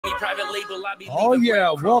Private label, I be Oh,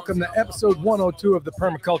 yeah. Welcome to episode 102 of the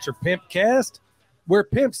Permaculture PIMPcast, where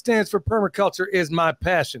PIMP stands for Permaculture is my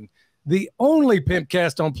passion. The only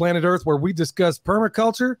PIMPcast on planet Earth where we discuss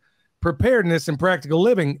permaculture, preparedness, and practical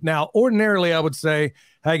living. Now, ordinarily, I would say,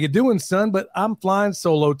 how you doing, son? But I'm flying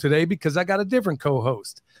solo today because I got a different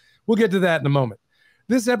co-host. We'll get to that in a moment.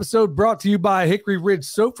 This episode brought to you by Hickory Ridge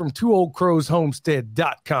Soap from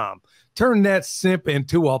twooldcrowshomestead.com. Turn that simp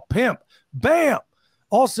into a pimp. Bam!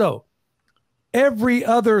 Also, every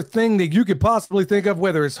other thing that you could possibly think of,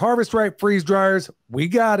 whether it's Harvest Right freeze dryers, we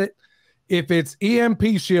got it. If it's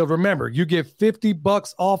EMP Shield, remember, you get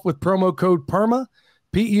 $50 off with promo code PERMA,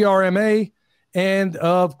 P-E-R-M-A, and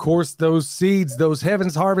of course, those seeds, those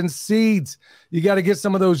Heaven's Harvest seeds. You got to get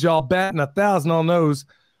some of those, y'all. Batting 1,000 on those.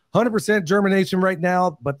 100% germination right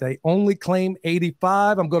now, but they only claim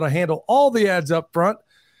 85. I'm going to handle all the ads up front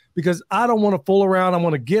because I don't want to fool around. I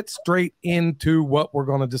want to get straight into what we're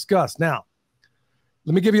going to discuss. Now,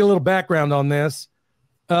 let me give you a little background on this.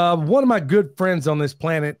 One of my good friends on this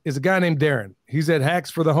planet is a guy named Darren. He's at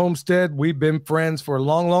Hacks for the Homestead. We've been friends for a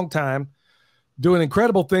long, long time, doing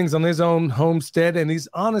incredible things on his own homestead. And he's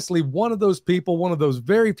honestly one of those people, one of those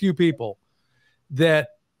very few people that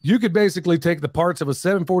you could basically take the parts of a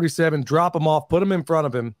 747, drop them off, put them in front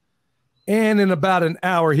of him, and in about an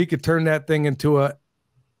hour, he could turn that thing into a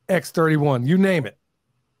X31, you name it.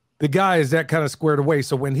 The guy is that kind of squared away.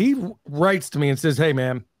 So when he writes to me and says, hey,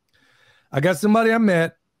 man, I got somebody I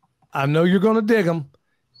met. I know you're going to dig them,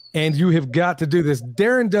 and you have got to do this.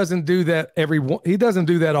 Darren doesn't do that he doesn't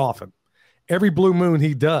do that often. Every blue moon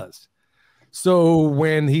he does. So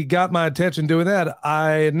when he got my attention doing that,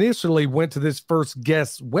 I initially went to this first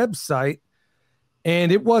guest's website,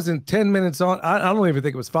 and it wasn't 10 minutes on. I don't even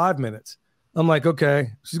think it was 5 minutes. I'm like, okay,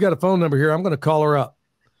 she's got a phone number here. I'm going to call her up.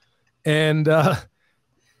 And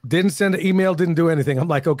didn't send an email, didn't do anything. I'm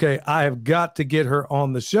like, okay, I have got to get her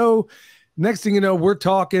on the show. Next thing you know, we're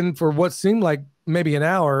talking for what seemed like maybe an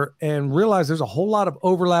hour and realize there's a whole lot of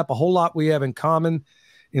overlap, a whole lot we have in common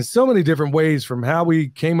in so many different ways, from how we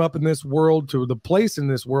came up in this world to the place in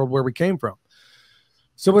this world where we came from.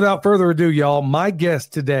 So without further ado, y'all, my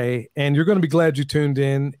guest today, and you're going to be glad you tuned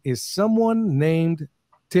in, is someone named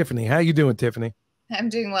Tiffany. How you doing, Tiffany? I'm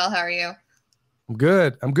doing well. How are you? I'm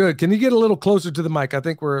good. I'm good. Can you get a little closer to the mic? I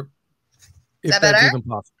think we're, is that better? Even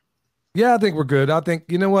possible. Yeah, I think we're good. I think,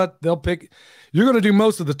 you know what? You're going to do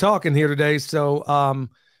most of the talking here today. So,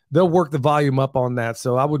 they'll work the volume up on that.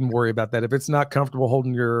 So I wouldn't worry about that. If it's not comfortable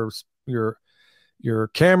holding your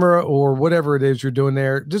camera or whatever it is you're doing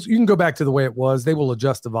there, you can go back to the way it was. They will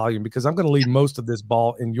adjust the volume because I'm going to leave most of this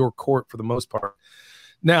ball in your court for the most part.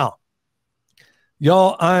 Now,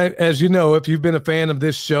 y'all, as you know, if you've been a fan of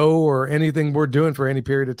this show or anything we're doing for any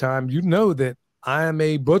period of time, you know that I am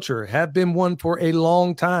a butcher, have been one for a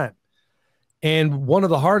long time. And one of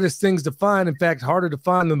the hardest things to find, in fact, harder to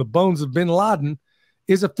find than the bones of bin Laden,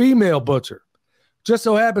 is a female butcher. Just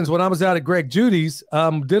so happens when I was out at Greg Judy's,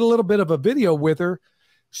 did a little bit of a video with her.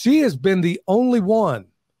 She has been the only one.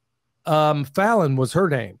 Fallon was her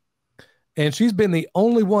name. And she's been the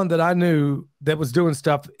only one that I knew that was doing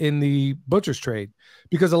stuff in the butcher's trade,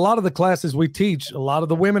 because a lot of the classes we teach, a lot of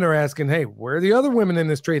the women are asking, hey, where are the other women in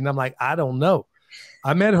this trade? And I'm like, I don't know.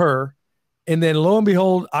 I met her. And then lo and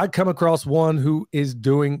behold, I come across one who is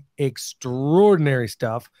doing extraordinary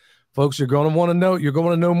stuff. Folks, you're going to want to know. You're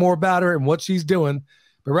going to know more about her and what she's doing.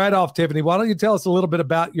 But right off, Tiffany, why don't you tell us a little bit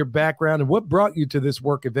about your background and what brought you to this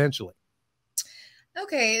work eventually?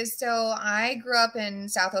 Okay, so I grew up in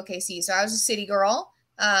South OKC, so I was a city girl.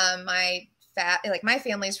 My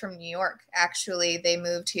family's from New York. Actually, they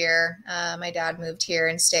moved here. My dad moved here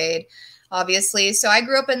and stayed, obviously. So I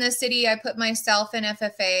grew up in the city. I put myself in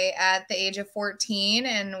FFA at the age of 14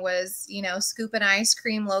 and was, scooping ice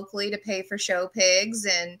cream locally to pay for show pigs,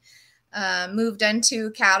 and moved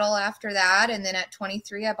into cattle after that. And then at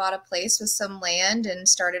 23, I bought a place with some land and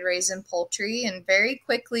started raising poultry, and very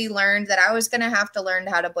quickly learned that I was going to have to learn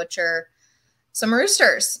how to butcher some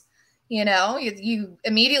roosters. You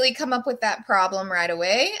immediately come up with that problem right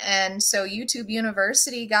away. And so YouTube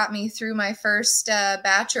University got me through my first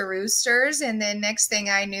batch of roosters. And then next thing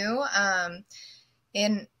I knew,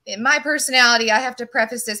 in my personality, I have to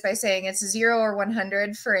preface this by saying it's 0 or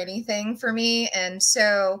 100 for anything for me. And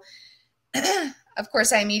so of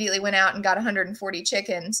course, I immediately went out and got 140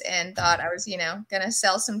 chickens and thought I was, going to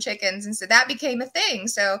sell some chickens. And so that became a thing.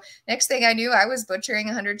 So next thing I knew, I was butchering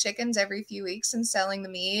 100 chickens every few weeks and selling the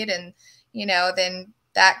meat. And, then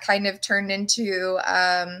that kind of turned into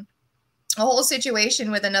a whole situation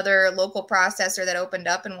with another local processor that opened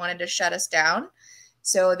up and wanted to shut us down.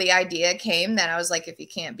 So the idea came that I was like, if you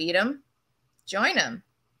can't beat them, join them.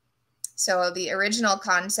 So the original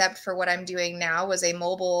concept for what I'm doing now was a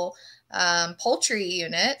mobile poultry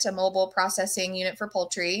unit, a mobile processing unit for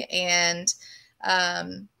poultry. And,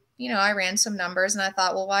 I ran some numbers and I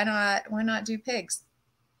thought, well, why not do pigs?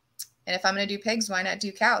 And if I'm going to do pigs, why not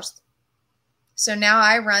do cows? So now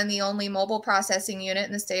I run the only mobile processing unit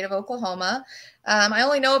in the state of Oklahoma. I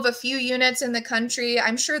only know of a few units in the country.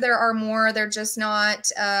 I'm sure there are more. They're just not,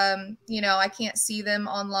 I can't see them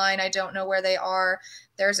online. I don't know where they are.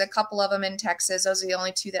 There's a couple of them in Texas. Those are the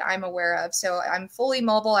only two that I'm aware of. So I'm fully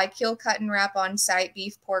mobile. I kill, cut, and wrap on site,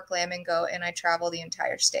 beef, pork, lamb, and goat, and I travel the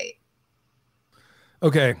entire state.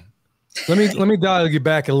 Okay. Let me dial you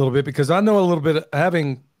back a little bit, because I know a little bit,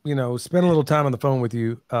 having, spent a little time on the phone with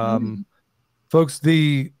you. Folks,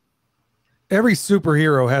 every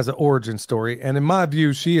superhero has an origin story, and in my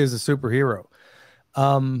view, she is a superhero.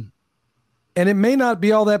 And it may not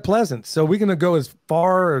be all that pleasant. So we're going to go as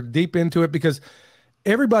far or deep into it, because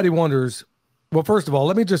everybody wonders. Well, first of all,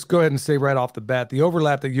 let me just go ahead and say right off the bat, the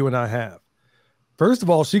overlap that you and I have. First of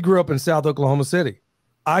all, she grew up in South Oklahoma City.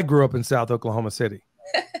 I grew up in South Oklahoma City.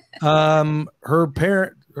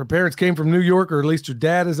 Her parents came from New York, or at least her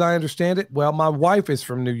dad, as I understand it. Well, my wife is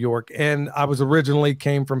from New York, and I was originally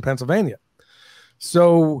came from Pennsylvania.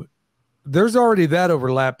 So there's already that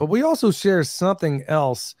overlap, but we also share something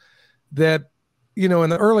else that, in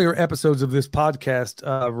the earlier episodes of this podcast,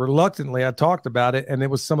 reluctantly, I talked about it, and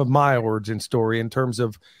it was some of my origin story in terms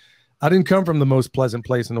of, I didn't come from the most pleasant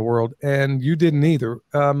place in the world, and you didn't either.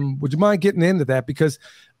 Would you mind getting into that? Because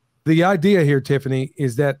the idea here, Tiffany,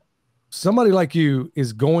 is that somebody like you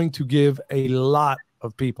is going to give a lot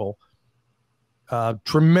of people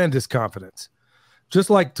tremendous confidence. Just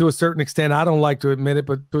like, to a certain extent, I don't like to admit it,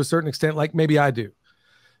 but to a certain extent, like maybe I do.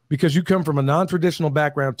 Because you come from a non-traditional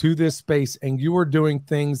background to this space, and you are doing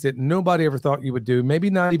things that nobody ever thought you would do, maybe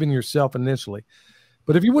not even yourself initially.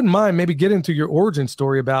 But if you wouldn't mind, maybe get into your origin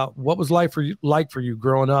story about what was life like for you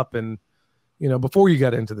growing up and, before you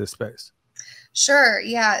got into this space. Sure.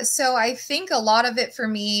 Yeah. So I think a lot of it for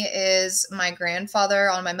me is my grandfather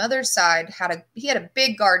on my mother's side had a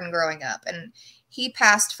big garden growing up, and he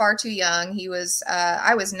passed far too young.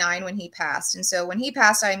 I was 9 when he passed. And so when he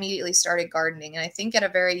passed, I immediately started gardening. And I think at a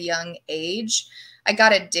very young age, I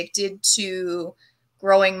got addicted to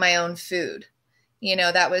growing my own food.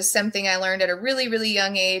 That was something I learned at a really, really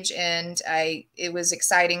young age, and it was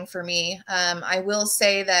exciting for me. I will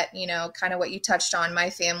say that, kind of what you touched on, my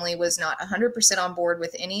family was not 100% on board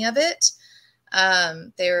with any of it.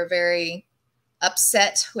 They were very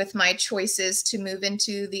upset with my choices to move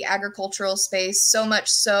into the agricultural space, so much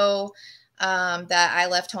so that I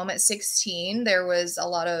left home at 16. There was a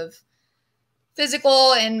lot of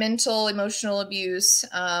physical and mental, emotional abuse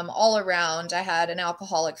all around. I had an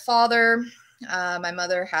alcoholic father. My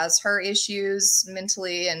mother has her issues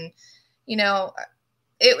mentally, and,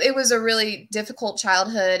 it was a really difficult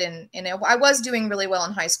childhood, and I was doing really well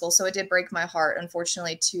in high school. So it did break my heart,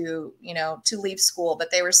 unfortunately, to leave school,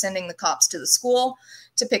 but they were sending the cops to the school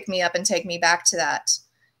to pick me up and take me back to that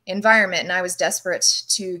environment. And I was desperate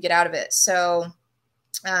to get out of it. So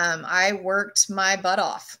I worked my butt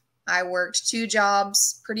off. I worked 2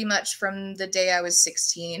 jobs pretty much from the day I was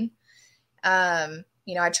 16.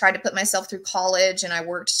 I tried to put myself through college, and I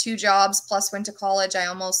worked 2 jobs plus went to college.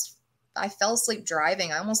 I fell asleep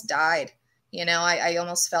driving. I almost died. I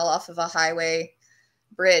almost fell off of a highway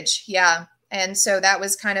bridge. Yeah. And so that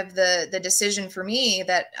was kind of the decision for me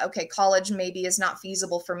that, okay, college maybe is not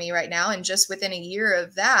feasible for me right now. And just within a year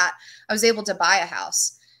of that, I was able to buy a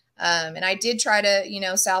house. And I did try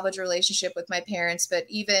to, salvage a relationship with my parents. But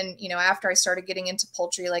even, after I started getting into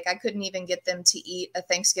poultry, like, I couldn't even get them to eat a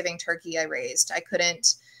Thanksgiving turkey I raised. I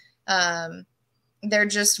couldn't. There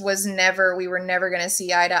just was we were never going to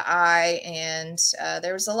see eye to eye. And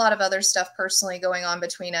there was a lot of other stuff personally going on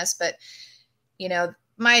between us. But,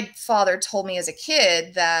 my father told me as a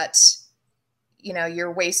kid that,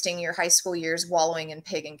 you're wasting your high school years wallowing in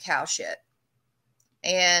pig and cow shit.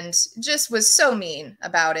 And just was so mean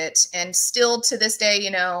about it. And still to this day,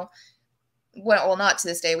 well, not to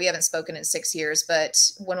this day, we haven't spoken in 6 years, but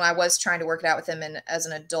when I was trying to work it out with him, and as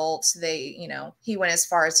an adult, he went as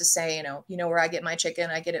far as to say, where I get my chicken,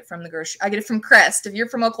 I get it from I get it from Crest. If you're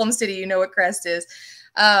from Oklahoma City, you know what Crest is.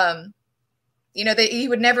 He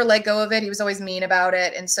would never let go of it. He was always mean about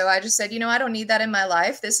it. And so I just said, I don't need that in my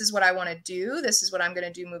life. This is what I want to do. This is what I'm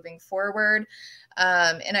going to do moving forward.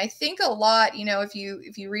 And I think a lot, if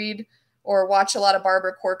you read or watch a lot of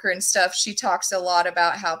Barbara Corker and stuff, she talks a lot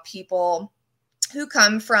about how people who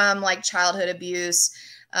come from like childhood abuse,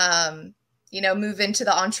 move into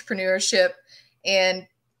the entrepreneurship, and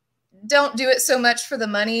don't do it so much for the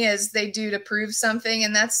money as they do to prove something.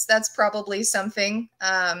 And that's probably something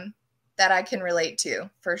that I can relate to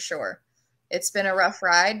for sure. It's been a rough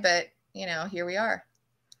ride, but you know, here we are.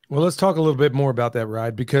 Well, let's talk a little bit more about that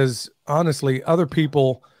ride, because honestly, other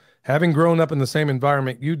people, having grown up in the same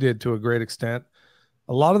environment you did to a great extent,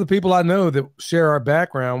 a lot of the people I know that share our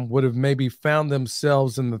background would have maybe found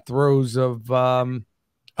themselves in the throes of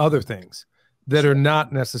other things that are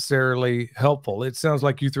not necessarily helpful. It sounds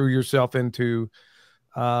like you threw yourself into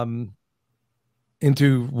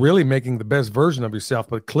really making the best version of yourself,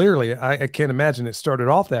 but clearly I can't imagine it started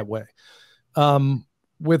off that way.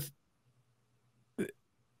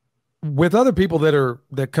 With other people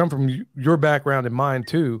that come from your background and mine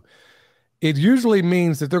too, it usually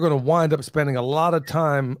means that they're going to wind up spending a lot of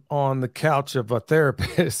time on the couch of a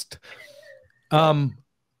therapist. And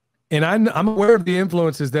I'm aware of the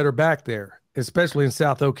influences that are back there, especially in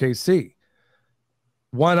South OKC.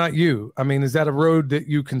 Why not you? I mean, is that a road that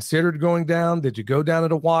you considered going down? Did you go down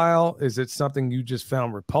it a while? Is it something you just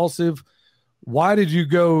found repulsive? Why did you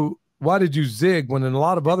zig when a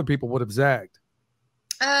lot of other people would have zagged?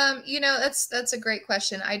 You know, that's a great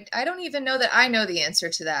question. I don't even know that I know the answer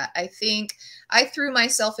to that. I think I threw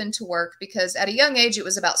myself into work because at a young age, it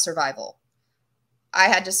was about survival. I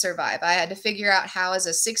had to survive. I had to figure out how, as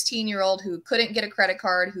a 16-year-old who couldn't get a credit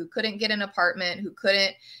card, who couldn't get an apartment, who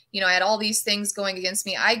couldn't, you know, I had all these things going against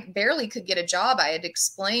me. I barely could get a job. I had to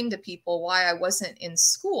explain to people why I wasn't in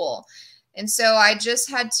school. And so I just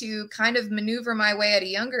had to kind of maneuver my way at a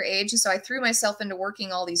younger age. And so I threw myself into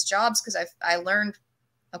working all these jobs because I learned,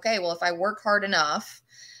 okay, well, if I work hard enough,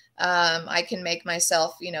 I can make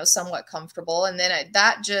myself, you know, somewhat comfortable. And then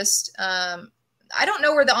I don't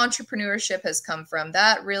know where the entrepreneurship has come from.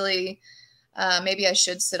 That really, maybe I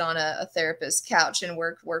should sit on a therapist's couch and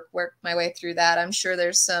work my way through that. I'm sure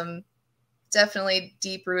there's some definitely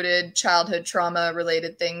deep-rooted childhood trauma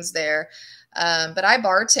related things there. But I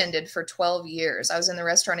bartended for 12 years. I was in the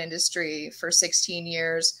restaurant industry for 16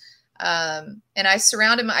 years. And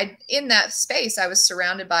in that space, I was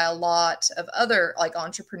surrounded by a lot of other like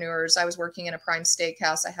entrepreneurs. I was working in a prime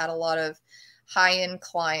steakhouse. I had a lot of high-end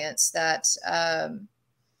clients that,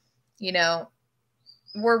 you know,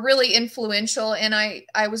 were really influential. And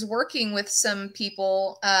I was working with some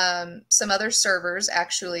people, some other servers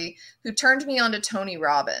actually, who turned me on to Tony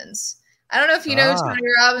Robbins. I don't know if you know who Tony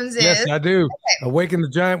Robbins is. Yes, I do. Okay. Awaken the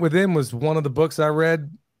Giant Within was one of the books I read.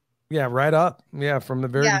 Yeah, right up. Yeah, from the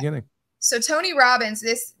very beginning. So Tony Robbins,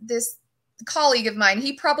 this colleague of mine,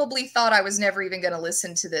 he probably thought I was never even going to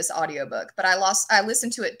listen to this audiobook, but I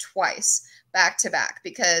listened to it twice back to back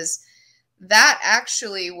because that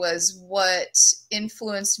actually was what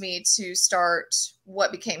influenced me to start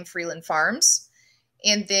what became Freeland Farms.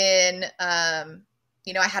 And then,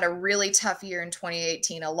 you know, I had a really tough year in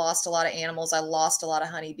 2018. I lost a lot of animals. I lost a lot of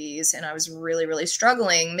honeybees, and I was really, really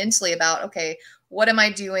struggling mentally about, okay, what am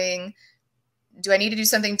I doing? Do I need to do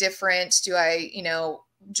something different? Do I, you know,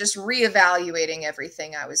 just reevaluating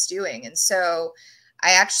everything I was doing. And so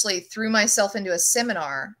I actually threw myself into a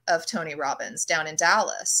seminar of Tony Robbins down in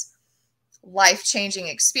Dallas, life-changing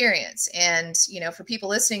experience. And, you know, for people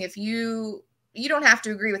listening, if you don't have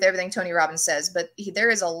to agree with everything Tony Robbins says, but there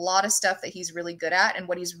is a lot of stuff that he's really good at. And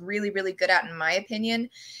what he's really, really good at, in my opinion,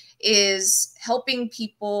 is helping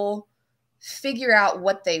people figure out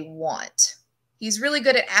what they want. He's really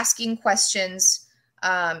good at asking questions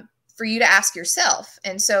for you to ask yourself.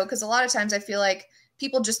 And so, because a lot of times I feel like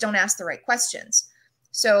people just don't ask the right questions.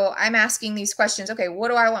 So I'm asking these questions. Okay, what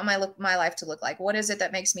do I want my life to look like? What is it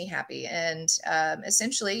that makes me happy? And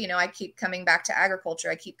essentially, you know, I keep coming back to agriculture.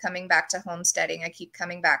 I keep coming back to homesteading. I keep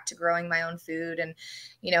coming back to growing my own food and,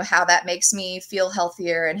 you know, how that makes me feel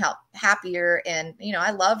healthier and happier. And, you know,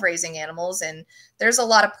 I love raising animals, and there's a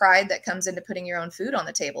lot of pride that comes into putting your own food on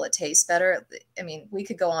the table. It tastes better. I mean, we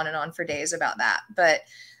could go on and on for days about that, but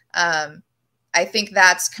I think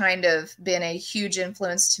that's kind of been a huge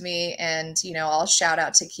influence to me. And, you know, I'll shout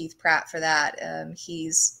out to Keith Pratt for that.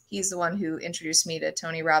 He's the one who introduced me to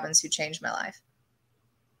Tony Robbins, who changed my life.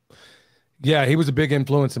 Yeah, he was a big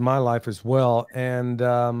influence in my life as well. And,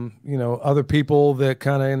 you know, other people that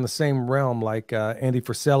kind of in the same realm, like Andy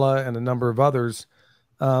Frisella and a number of others.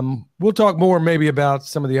 We'll talk more maybe about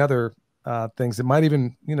some of the other things that might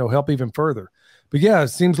even, you know, help even further. But yeah, it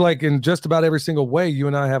seems like in just about every single way, you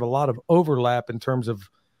and I have a lot of overlap in terms of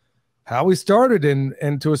how we started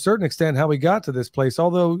and to a certain extent how we got to this place.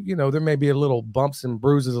 Although, you know, there may be a little bumps and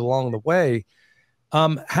bruises along the way.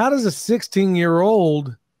 How does a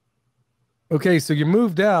 16-year-old, okay, so you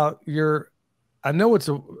moved out,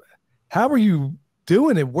 how were you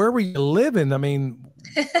doing it? Where were you living? I mean,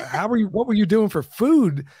 what were you doing for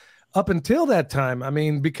food? up until that time? I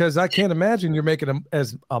mean, because I can't imagine you're making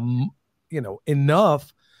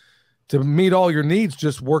enough to meet all your needs,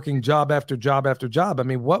 just working job after job after job. I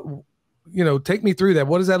mean, take me through that.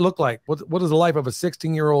 What does that look like? What is the life of a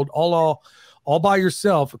 16-year-old all by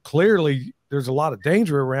yourself? Clearly there's a lot of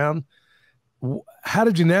danger around. How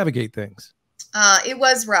did you navigate things? It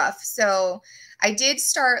was rough. So I did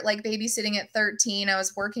start like babysitting at 13. I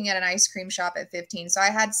was working at an ice cream shop at 15. So I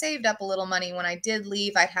had saved up a little money. When I did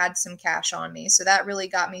leave, I had some cash on me. So that really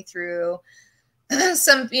got me through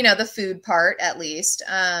some, the food part, at least.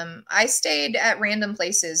 I stayed at random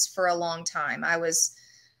places for a long time. I was,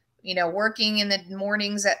 working in the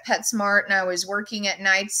mornings at PetSmart, and I was working at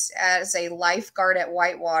nights as a lifeguard at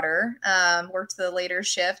Whitewater, worked the later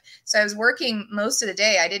shift. So I was working most of the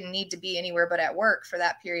day. I didn't need to be anywhere but at work for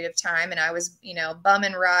that period of time. And I was,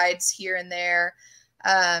 bumming rides here and there,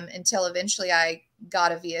 until eventually I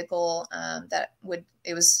got a vehicle,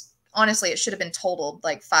 honestly, it should have been totaled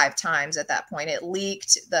like 5 times at that point. It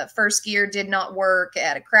leaked. The first gear did not work. It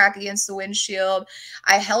had a crack against the windshield.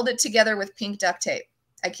 I held it together with pink duct tape.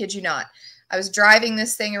 I kid you not. I was driving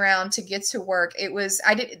this thing around to get to work.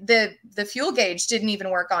 The fuel gauge didn't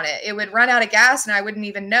even work on it. It would run out of gas and I wouldn't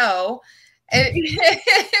even know.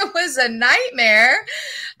 It was a nightmare.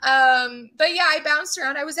 But yeah, I bounced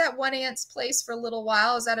around. I was at one aunt's place for a little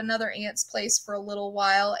while. I was at another aunt's place for a little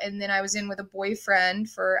while. And then I was in with a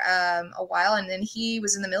boyfriend for a while. And then he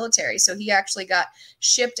was in the military. So he actually got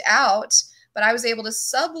shipped out. But I was able to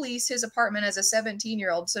sublease his apartment as a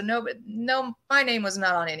 17-year-old. So no, my name was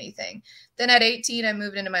not on anything. Then at 18, I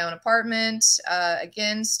moved into my own apartment.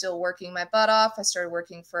 Again, still working my butt off. I started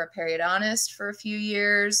working for a periodontist for a few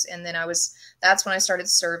years. And then that's when I started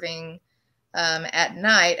serving at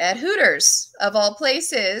night at Hooters, of all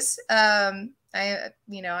places. I'm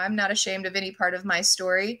not ashamed of any part of my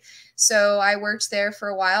story. So I worked there for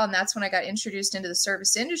a while. And that's when I got introduced into the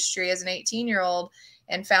service industry as an 18-year-old.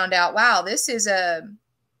 And found out, wow, this is a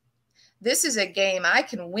game I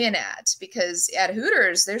can win at, because at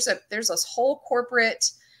Hooters, there's this whole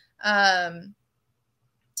corporate, they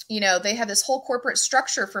have this whole corporate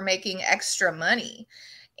structure for making extra money.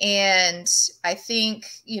 And I think,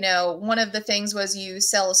 one of the things was you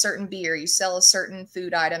sell a certain beer, you sell a certain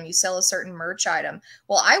food item, you sell a certain merch item.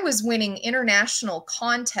 Well, I was winning international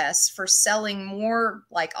contests for selling more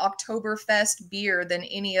like Oktoberfest beer than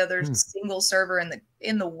any other single server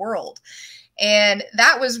in the world. And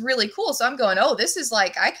that was really cool. So I'm going, oh, this is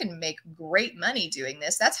like, I can make great money doing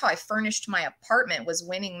this. That's how I furnished my apartment, was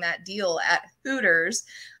winning that deal at Hooters.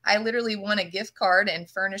 I literally won a gift card and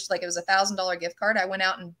furnished, like, it was $1,000 gift card. I went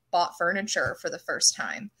out and bought furniture for the first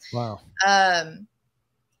time. Wow.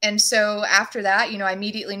 And so after that, I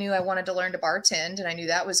immediately knew I wanted to learn to bartend, and I knew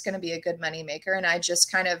that was going to be a good money maker. And I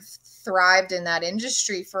just kind of thrived in that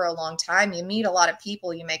industry for a long time. You meet a lot of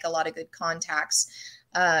people, you make a lot of good contacts.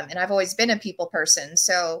 And I've always been a people person.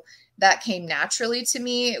 So that came naturally to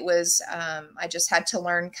me. It was, I just had to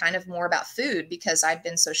learn kind of more about food, because I'd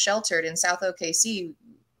been so sheltered in South OKC.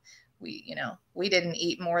 We didn't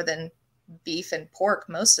eat more than beef and pork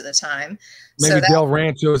most of the time. Maybe Del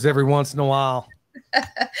Ranchos every once in a while.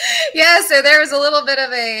 Yeah. So there was a little bit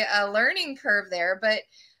of a learning curve there, but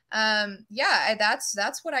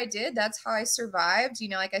that's what I did. That's how I survived.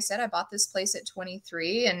 Like I said, I bought this place at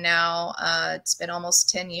 23, and now it's been almost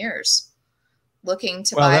 10 years looking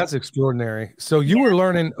to buy. Wow, that's extraordinary. So you were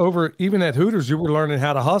learning even at Hooters, you were learning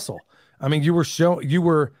how to hustle. I mean, you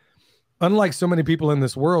were unlike so many people in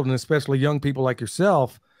this world, and especially young people like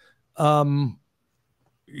yourself.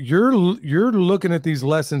 You're looking at these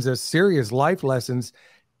lessons as serious life lessons,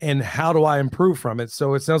 and how do I improve from it?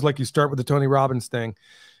 So it sounds like you start with the Tony Robbins thing.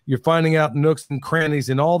 You're finding out nooks and crannies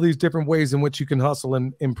and all these different ways in which you can hustle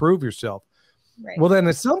and improve yourself. Right. Well, then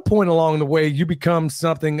at some point along the way, you become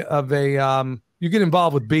something of you get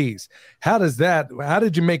involved with bees. How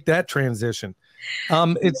did you make that transition?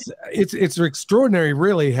 It's extraordinary,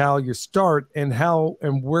 really, how you start and how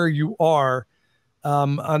and where you are.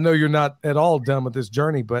 I know you're not at all done with this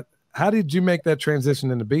journey, but how did you make that transition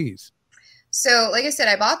into bees? So, like I said,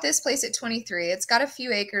 I bought this place at 23. It's got a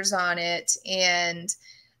few acres on it, and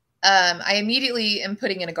I immediately am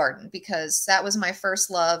putting in a garden, because that was my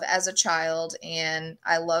first love as a child, and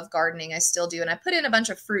I love gardening. I still do. And I put in a bunch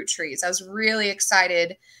of fruit trees. I was really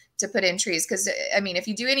excited to put in trees, because, I mean, if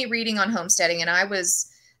you do any reading on homesteading, and I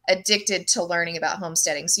was addicted to learning about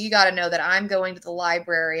homesteading. So you got to know that I'm going to the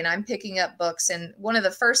library and I'm picking up books. And one of the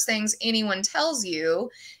first things anyone tells you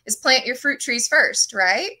is plant your fruit trees first,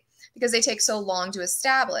 right? Because they take so long to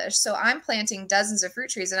establish. So I'm planting dozens of fruit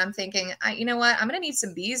trees, and I'm thinking, you know what? I'm going to need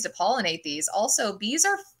some bees to pollinate these. Also, bees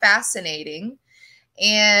are fascinating.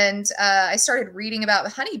 And I started reading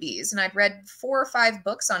about honeybees, and I'd read 4 or 5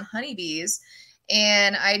 books on honeybees.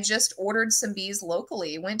 And I just ordered some bees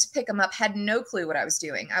locally, went to pick them up, had no clue what I was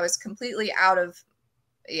doing. I was completely out of,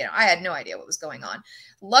 I had no idea what was going on.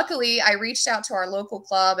 Luckily, I reached out to our local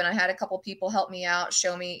club, and I had a couple people help me out,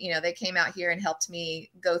 show me, they came out here and helped me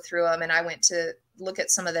go through them. And I went to look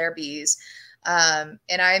at some of their bees. And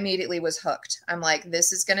I immediately was hooked. I'm like,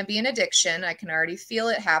 this is going to be an addiction. I can already feel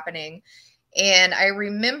it happening. And I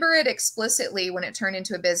remember it explicitly when it turned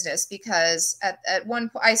into a business, because at one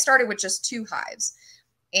point I started with just 2 hives,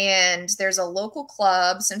 and there's a local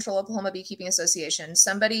club, Central Oklahoma Beekeeping Association.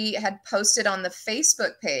 Somebody had posted on the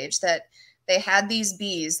Facebook page that they had these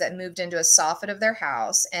bees that moved into a soffit of their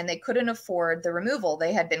house, and they couldn't afford the removal.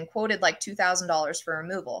 They had been quoted like $2,000 for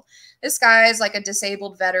removal. This guy is like a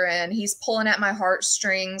disabled veteran. He's pulling at my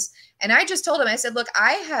heartstrings. And I just told him, I said, look,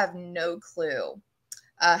 I have no clue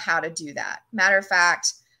how to do that. Matter of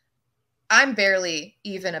fact, I'm barely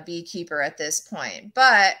even a beekeeper at this point,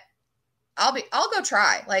 but I'll go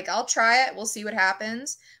try. Like, I'll try it. We'll see what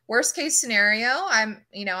happens. Worst case scenario, I'm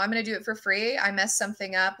going to do it for free. I mess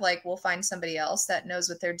something up, like, we'll find somebody else that knows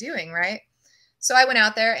what they're doing, right? So I went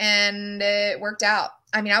out there and it worked out.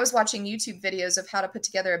 I mean, I was watching YouTube videos of how to put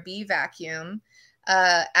together a bee vacuum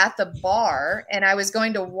at the bar, and I was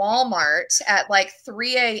going to Walmart at like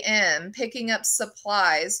 3 a.m. picking up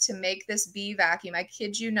supplies to make this bee vacuum. I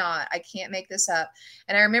kid you not. I can't make this up.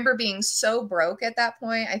 And I remember being so broke at that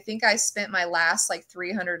point. I think I spent my last like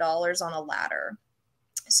 $300 on a ladder.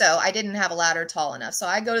 So I didn't have a ladder tall enough. So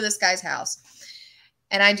I go to this guy's house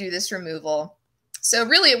and I do this removal. So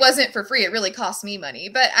really, it wasn't for free. It really cost me money.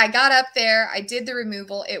 But I got up there. I did the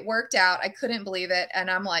removal. It worked out. I couldn't believe it. And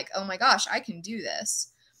I'm like, oh my gosh, I can do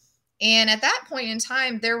this. And at that point in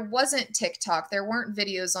time, there wasn't TikTok. There weren't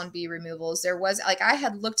videos on bee removals. There was, like, I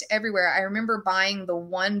had looked everywhere. I remember buying the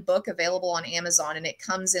one book available on Amazon, and it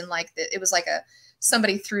comes in like, it was like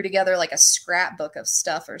somebody threw together like a scrapbook of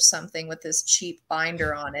stuff or something with this cheap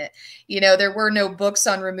binder on it. There were no books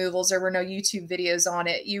on removals. There were no YouTube videos on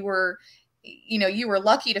it. You were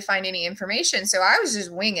lucky to find any information. So I was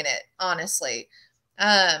just winging it, honestly.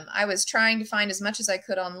 I was trying to find as much as I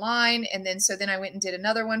could online. And then I went and did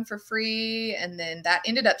another one for free. And then that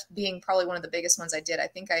ended up being probably one of the biggest ones I did. I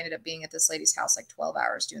think I ended up being at this lady's house like 12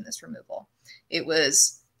 hours doing this removal. It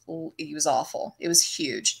was awful. It was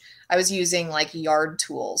huge. I was using like yard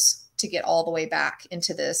tools to get all the way back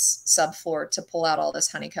into this subfloor to pull out all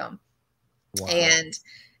this honeycomb. Wow. And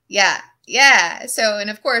yeah. So, and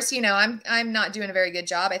of course, I'm not doing a very good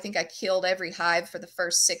job. I think I killed every hive for the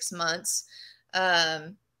first 6 months.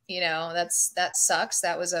 That sucks.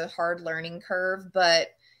 That was a hard learning curve,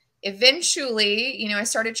 but eventually, I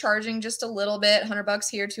started charging just a little bit, $100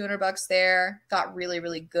 here, $200 there, got really,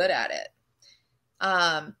 really good at it.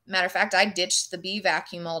 Matter of fact, I ditched the bee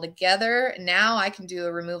vacuum altogether. Now I can do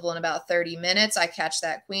a removal in about 30 minutes. I catch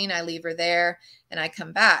that queen, I leave her there, and I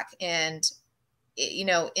come back. And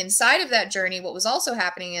inside of that journey, what was also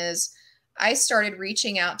happening is I started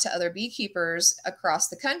reaching out to other beekeepers across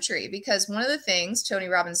the country, because one of the things Tony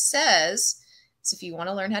Robbins says is if you want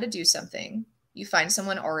to learn how to do something, you find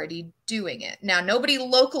someone already doing it. Now, nobody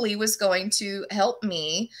locally was going to help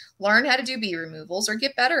me learn how to do bee removals or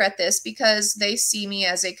get better at this because they see me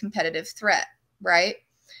as a competitive threat, right?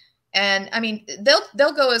 And I mean,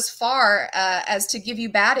 they'll go as far as to give you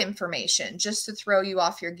bad information just to throw you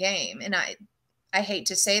off your game. And I hate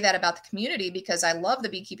to say that about the community because I love the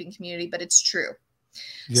beekeeping community, but it's true.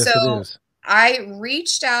 Yes, so it is. I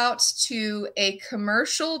reached out to a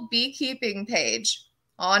commercial beekeeping page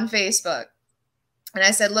on Facebook, and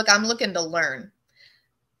I said, look, I'm looking to learn.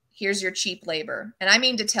 Here's your cheap labor. And I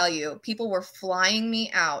mean to tell you, people were flying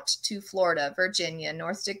me out to Florida, Virginia,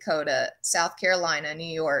 North Dakota, South Carolina, New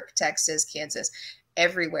York, Texas, Kansas,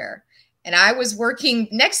 everywhere. And I was working,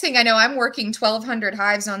 next thing I know, I'm working 1,200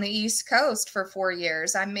 hives on the East Coast for 4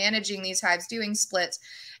 years. I'm managing these hives, doing splits.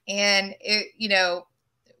 And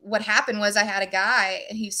what happened was I had a guy,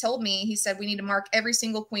 and he told me, he said, we need to mark every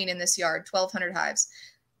single queen in this yard, 1,200 hives.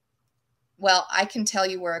 Well, I can tell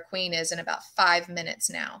you where a queen is in about 5 minutes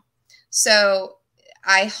now. So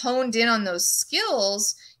I honed in on those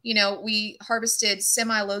skills. We harvested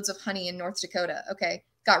semi-loads of honey in North Dakota. Okay,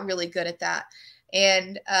 got really good at that.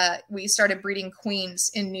 And we started breeding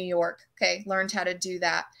queens in New York. Okay, learned how to do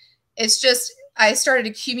that. It's just, I started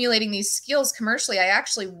accumulating these skills commercially. I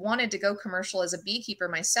actually wanted to go commercial as a beekeeper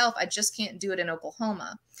myself. I just can't do it in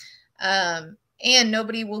Oklahoma. and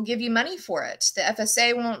nobody will give you money for it. The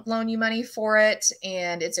FSA won't loan you money for it,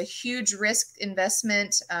 and it's a huge risk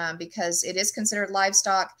investment because it is considered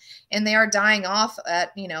livestock, and they are dying off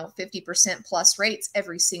at 50% plus rates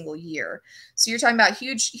every single year. So you're talking about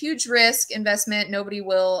huge risk investment. Nobody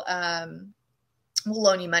will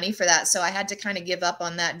loan you money for that. So I had to kind of give up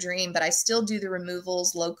on that dream, but I still do the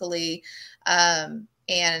removals locally,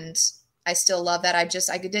 and I still love that. I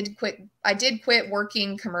did quit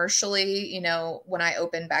working commercially, when I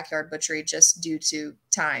opened Backyard Butchery, just due to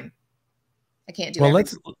time. I can't do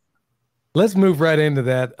everything. Let's move right into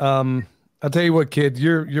that. I'll tell you what, kid,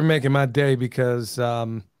 you're making my day, because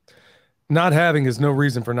not having is no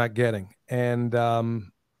reason for not getting. And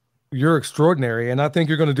you're extraordinary. And I think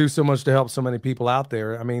you're going to do so much to help so many people out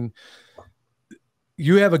there. I mean,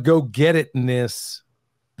 you have a go-get-itness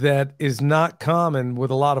that is not common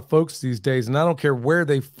with a lot of folks these days. And I don't care where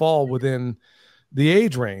they fall within the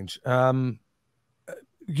age range.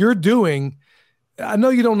 You're doing, I know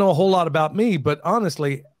you don't know a whole lot about me, but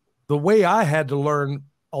honestly, the way I had to learn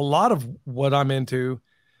a lot of what I'm into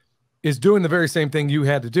is doing the very same thing you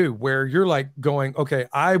had to do, where you're like going, okay,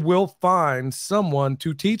 I will find someone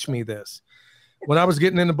to teach me this. When I was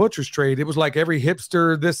getting in the butcher's trade, it was like every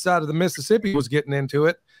hipster this side of the Mississippi was getting into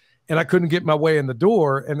it, and I couldn't get my way in the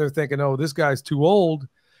door, and they're thinking, oh, this guy's too old.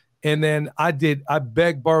 And then I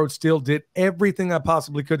begged, borrowed, steal, did everything I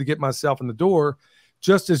possibly could to get myself in the door,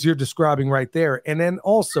 just as you're describing right there. And then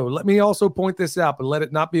also, let me also point this out, but let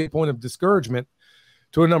it not be a point of discouragement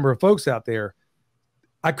to a number of folks out there.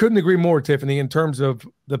 I couldn't agree more, Tiffany, in terms of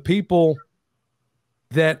the people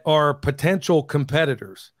that are potential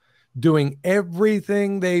competitors doing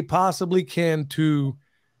everything they possibly can to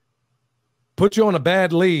put you on a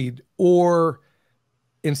bad lead, or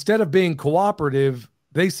instead of being cooperative,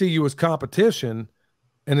 they see you as competition,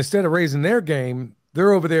 and instead of raising their game,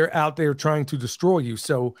 they're over there out there trying to destroy you.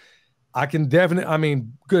 So I can definitely,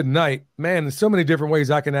 good night, man. There's so many different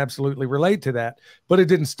ways I can absolutely relate to that, but it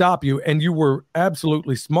didn't stop you. And you were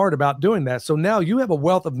absolutely smart about doing that. So now you have a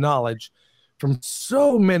wealth of knowledge from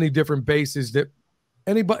so many different bases that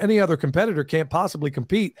any other competitor can't possibly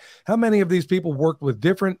compete. How many of these people worked with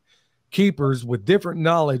different keepers with different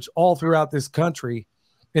knowledge all throughout this country?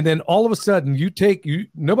 And then all of a sudden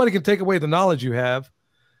nobody can take away the knowledge you have,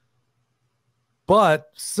 but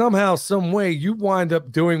somehow, some way, you wind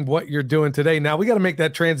up doing what you're doing today. Now we got to make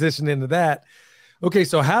that transition into that. Okay.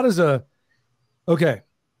 So how does a homeless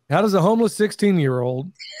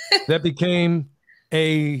 16-year-old that became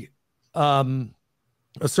a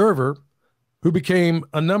server, who became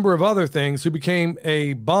a number of other things, who became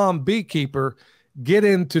a bomb beekeeper, get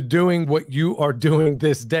into doing what you are doing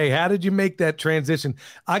this day? How did you make that transition?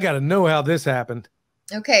 I got to know how this happened.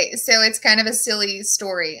 Okay, so it's kind of a silly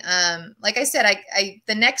story. Like I said,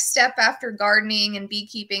 the next step after gardening and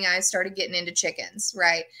beekeeping, I started getting into chickens,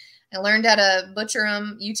 right? I learned how to butcher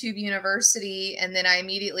them, YouTube University, and then I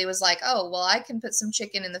immediately was like, oh, well, I can put some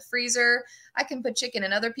chicken in the freezer. I can put chicken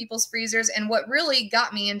in other people's freezers. And what really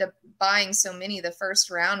got me into buying so many the first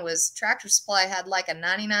round was Tractor Supply had like a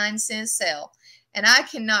 99-cent sale, and I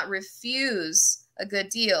cannot refuse a good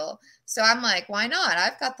deal. So I'm like, why not?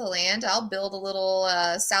 I've got the land. I'll build a little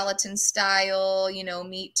Salatin style,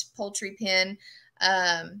 meat poultry pen.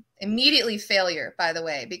 Immediately failure, by the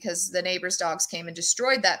way, because the neighbor's dogs came and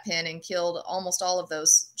destroyed that pen and killed almost all of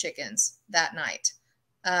those chickens that night.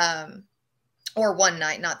 Or one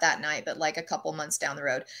night, not that night, but like a couple months down the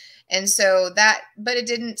road. And so but it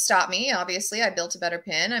didn't stop me. Obviously, I built a better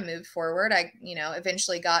pen. I moved forward. I,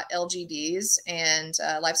 eventually got LGDs and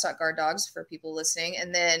livestock guard dogs for people listening.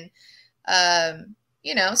 And then,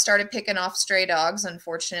 started picking off stray dogs.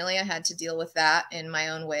 Unfortunately, I had to deal with that in my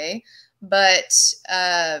own way. But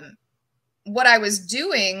what I was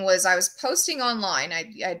doing was I was posting online.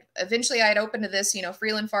 I eventually had opened to this,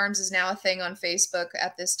 Freeland Farms is now a thing on Facebook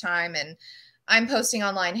at this time. And I'm posting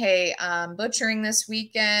online, hey, I'm butchering this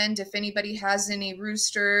weekend. If anybody has any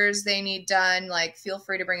roosters they need done, like, feel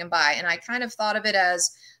free to bring them by. And I kind of thought of it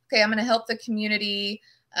as, okay, I'm going to help the community.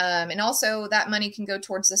 And also that money can go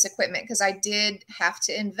towards this equipment, because I did have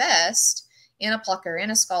to invest in a plucker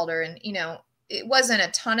and a scalder. And, it wasn't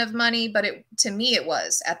a ton of money, but to me, it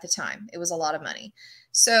was at the time. It was a lot of money.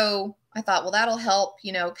 So I thought, well, that'll help,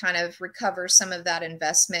 kind of recover some of that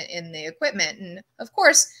investment in the equipment. And of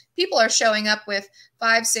course, people are showing up with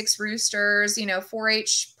 5, 6 roosters,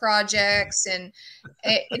 4-H projects. And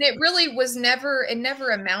it really was never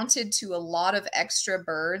amounted to a lot of extra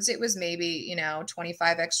birds. It was maybe,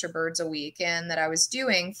 25 extra birds a weekend that I was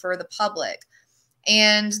doing for the public.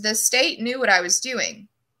 And the state knew what I was doing.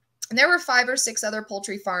 And there were 5 or 6 other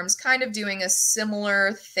poultry farms kind of doing a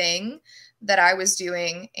similar thing, that I was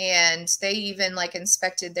doing. And they even like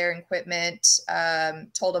inspected their equipment,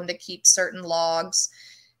 told them to keep certain logs.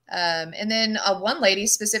 And then one lady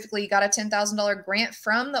specifically got a $10,000 grant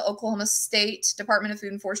from the Oklahoma State Department of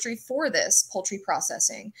Food and Forestry for this poultry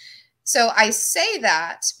processing. So I say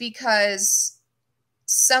that because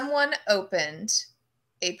someone opened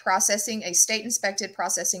a state inspected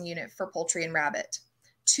processing unit for poultry and rabbit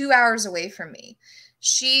 2 hours away from me.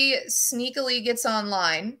 She sneakily gets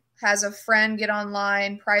online, has a friend get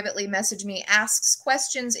online, privately message me, asks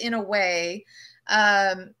questions in a way,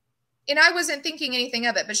 and I wasn't thinking anything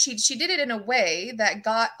of it, but she did it in a way that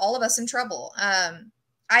got all of us in trouble. I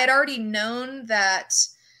had already known that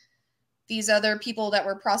these other people that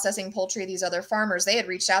were processing poultry, these other farmers, they had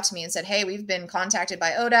reached out to me and said, hey, we've been contacted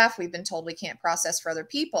by ODAF. We've been told we can't process for other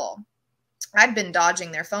people. I'd been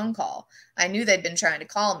dodging their phone call. I knew they'd been trying to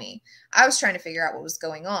call me. I was trying to figure out what was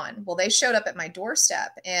going on. Well, they showed up at my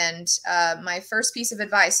doorstep. And my first piece of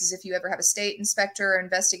advice is if you ever have a state inspector or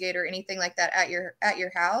investigator, anything like that at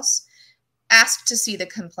your house, ask to see the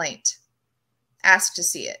complaint. Ask to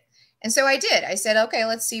see it. And so I did. I said, okay,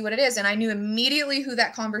 let's see what it is. And I knew immediately who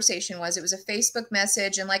that conversation was. It was a Facebook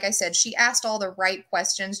message. And like I said, she asked all the right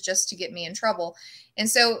questions just to get me in trouble. And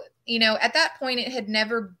so, you know, at that point, it had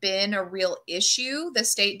never been a real issue. The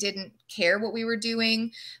state didn't care what we were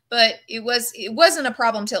doing, but it wasn't a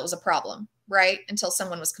problem till it was a problem, right? Until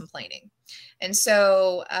someone was complaining. And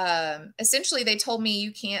so essentially they told me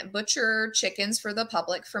you can't butcher chickens for the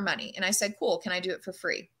public for money. And I said, cool, can I do it for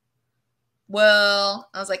free? Well,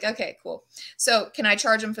 I was like, okay, cool. So can I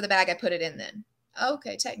charge them for the bag I put it in then?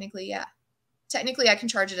 Okay, technically, yeah. Technically, I can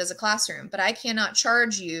charge it as a classroom, but I cannot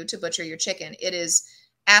charge you to butcher your chicken. It is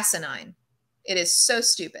asinine. It is so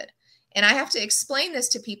stupid. And I have to explain this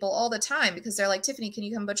to people all the time because they're like, Tiffany, can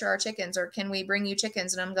you come butcher our chickens? Or can we bring you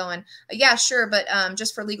chickens? And I'm going, yeah, sure. But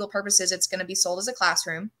just for legal purposes, it's going to be sold as a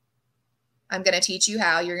classroom. I'm going to teach you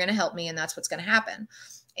how. You're going to help me. And that's what's going to happen.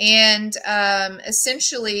 And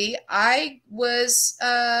essentially, I was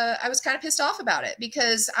kind of pissed off about it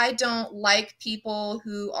because I don't like people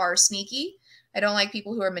who are sneaky. I don't like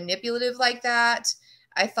people who are manipulative like that.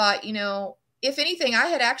 I thought, you know, if anything, I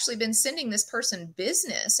had actually been sending this person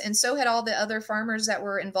business, and so had all the other farmers that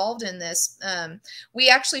were involved in this. We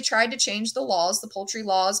actually tried to change the laws, the poultry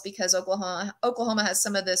laws, because Oklahoma has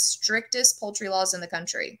some of the strictest poultry laws in the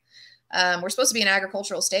country. We're supposed to be an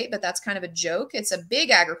agricultural state, but that's kind of a joke. It's a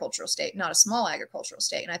big agricultural state, not a small agricultural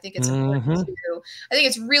state. And I think it's important I think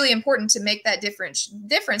it's really important to make that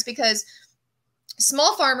difference because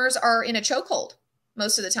small farmers are in a chokehold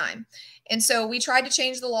most of the time. And so we tried to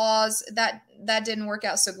change the laws. That didn't work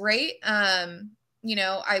out so great. You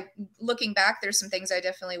know, looking back, there's some things I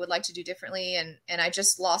definitely would like to do differently. And I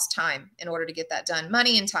just lost time in order to get that done,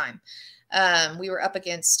 money and time. We were up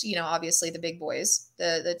against, you know, obviously the big boys,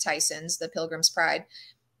 the Tysons, the Pilgrim's Pride.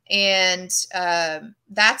 And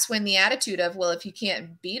that's when the attitude of, well, if you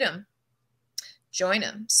can't beat them, join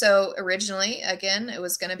them. So originally, again, it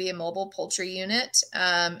was going to be a mobile poultry unit.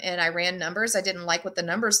 And I ran numbers. I didn't like what the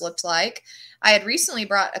numbers looked like. I had recently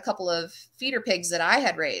brought a couple of feeder pigs that I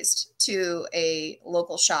had raised to a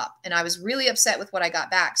local shop, and I was really upset with what I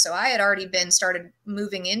got back. So I had already started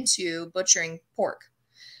moving into butchering pork.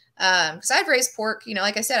 Because I've raised pork, you know,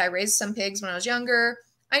 like I said, I raised some pigs when I was younger.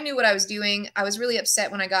 I knew what I was doing. I was really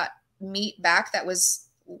upset when I got meat back that was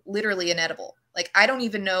literally inedible. Like, I don't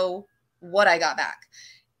even know what I got back.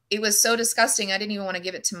 It was so disgusting. I didn't even want to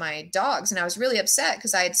give it to my dogs. And I was really upset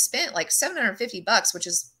because I had spent like $750, which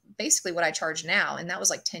is basically what I charge now. And that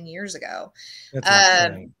was like 10 years ago.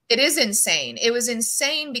 It is insane. It was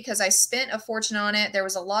insane because I spent a fortune on it. There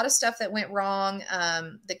was a lot of stuff that went wrong.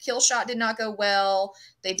 The kill shot did not go well.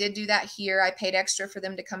 They did do that here. I paid extra for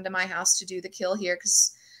them to come to my house to do the kill here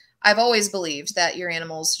because I've always believed that your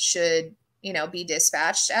animals should, you know, be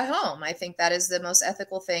dispatched at home. I think that is the most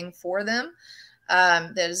ethical thing for them.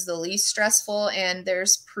 That is the least stressful, and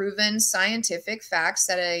there's proven scientific facts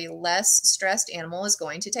that a less stressed animal is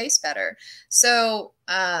going to taste better. So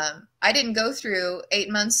I didn't go through 8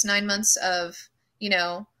 months, 9 months of, you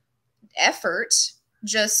know, effort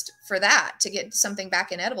just for that to get something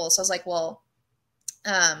back inedible. So I was like, well,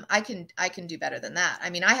 I can do better than that. I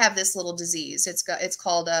mean, I have this little disease. It's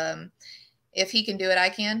called if he can do it, I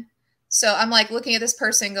can. So I'm like looking at this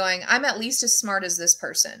person going, I'm at least as smart as this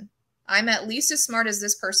person. I'm at least as smart as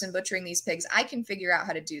this person butchering these pigs. I can figure out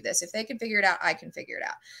how to do this. If they can figure it out, I can figure it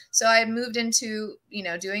out. So I had moved into, you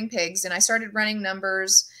know, doing pigs, and I started running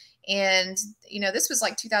numbers. And, you know, this was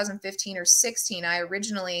like 2015 or 16. I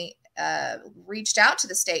originally reached out to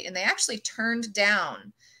the state, and they actually turned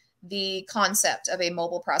down the concept of a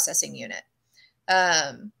mobile processing unit.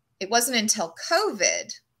 it wasn't until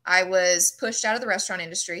COVID, I was pushed out of the restaurant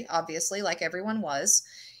industry, obviously, like everyone was.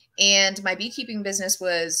 And my beekeeping business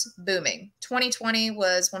was booming. 2020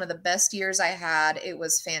 was one of the best years I had. It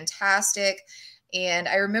was fantastic. And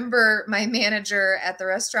I remember my manager at the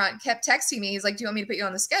restaurant kept texting me. He's like, do you want me to put you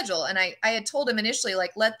on the schedule? And I had told him initially,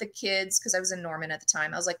 like, let the kids, because I was in Norman at the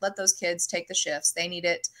time. I was like, let those kids take the shifts. They need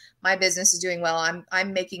it. My business is doing well.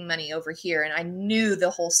 I'm making money over here. And I knew the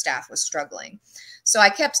whole staff was struggling. So I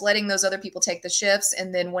kept letting those other people take the shifts.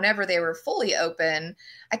 And then whenever they were fully open,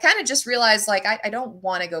 I kind of just realized, like, I don't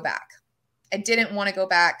want to go back. I didn't want to go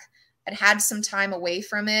back. I'd had some time away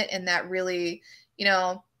from it. And that really, you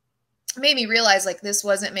know, made me realize, like, this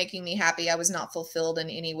wasn't making me happy. I was not fulfilled in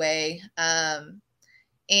any way. And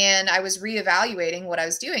I was reevaluating what I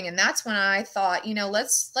was doing. And that's when I thought, you know,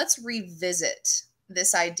 let's revisit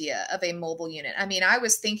this idea of a mobile unit. I mean, I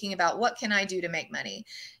was thinking about what can I do to make money?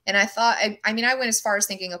 And I thought, I went as far as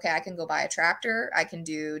thinking, okay, I can go buy a tractor. I can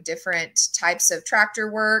do different types of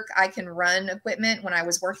tractor work. I can run equipment. When I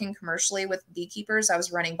was working commercially with beekeepers, I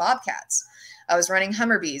was running Bobcats. I was running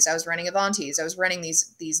Hummerbees. I was running Avantis. I was running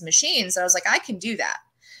these machines. I was like, I can do that.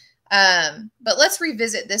 But let's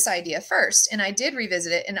revisit this idea first. And I did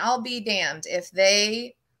revisit it, and I'll be damned if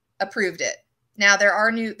they approved it. Now there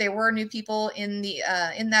were new people in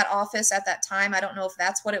that office at that time. I don't know if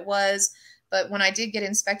that's what it was, but when I did get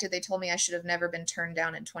inspected, they told me I should have never been turned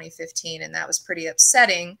down in 2015. And that was pretty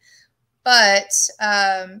upsetting. But,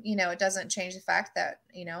 you know, it doesn't change the fact that,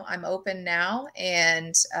 you know, I'm open now.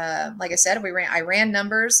 And like I said, I ran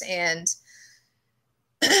numbers, and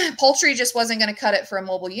poultry just wasn't going to cut it for a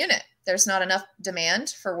mobile unit. There's not enough demand,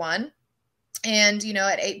 for one. And, you know,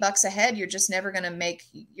 at $8 a head, you're never going to make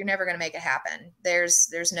it happen.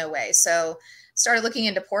 There's no way. So started looking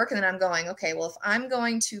into pork, and then I'm going, okay, well, if I'm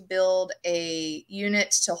going to build a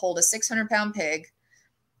unit to hold a 600-pound pig,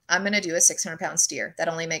 I'm going to do a 600-pound steer. That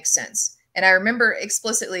only makes sense. And I remember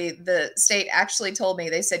explicitly the state actually told me,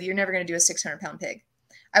 they said, you're never going to do a 600-pound pig.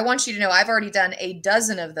 I want you to know I've already done a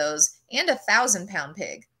dozen of those and a 1,000-pound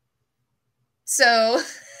pig. So,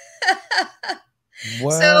 wow.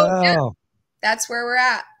 So, yeah, that's where we're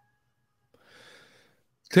at.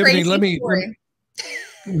 Tiffany, let me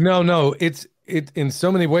no, it in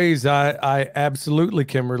so many ways, I absolutely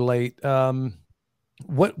can relate.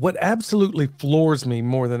 What absolutely floors me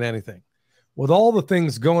more than anything, with all the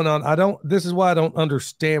things going on, this is why I don't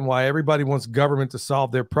understand why everybody wants government to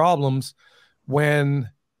solve their problems, when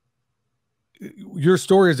your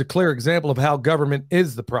story is a clear example of how government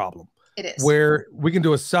is the problem. It is. Where we can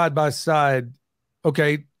do a side by side.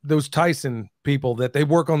 Okay, those Tyson people that they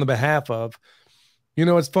work on the behalf of. You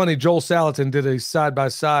know, it's funny, Joel Salatin did a side by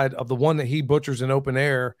side of the one that he butchers in open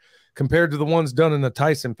air compared to the ones done in the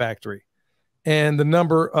Tyson factory, and the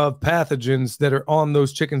number of pathogens that are on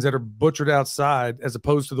those chickens that are butchered outside as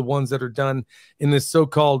opposed to the ones that are done in this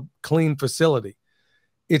so-called clean facility.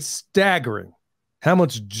 It's staggering how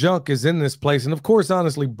much junk is in this place. And of course,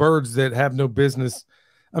 honestly, birds that have no business,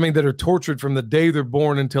 I mean, that are tortured from the day they're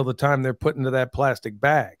born until the time they're put into that plastic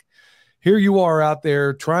bag. Here you are out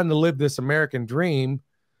there trying to live this American dream,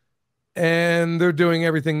 and they're doing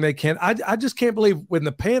everything they can. I just can't believe, when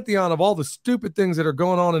the pantheon of all the stupid things that are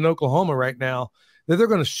going on in Oklahoma right now, that they're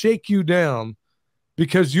going to shake you down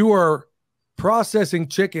because you are processing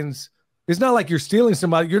chickens. It's not like you're stealing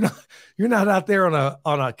somebody. You're not out there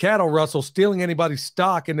on a cattle rustle stealing anybody's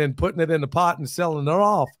stock and then putting it in the pot and selling it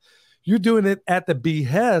off. You're doing it at the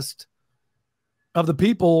behest of the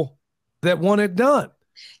people that want it done.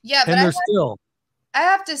 Yeah, but and they're still. I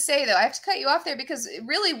have to say, though, I have to cut you off there, because it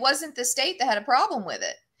really wasn't the state that had a problem with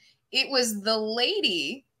it. It was the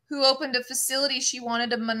lady who opened a facility. She wanted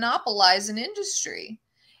to monopolize an industry.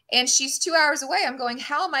 And she's 2 hours away. I'm going,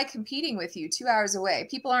 how am I competing with you 2 hours away?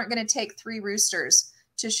 People aren't going to take 3 roosters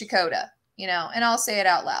to Shakota, you know, and I'll say it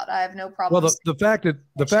out loud. I have no problem. Well, the fact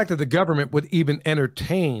that the government would even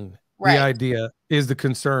entertain the idea is the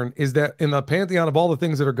concern, is that in the pantheon of all the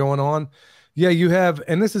things that are going on, yeah, you have,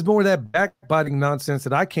 and this is more of that backbiting nonsense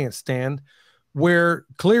that I can't stand, where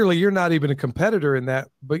clearly you're not even a competitor in that.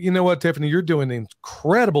 But you know what, Tiffany, you're doing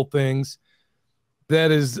incredible things.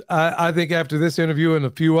 That is, I think after this interview and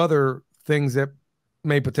a few other things that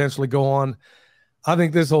may potentially go on, I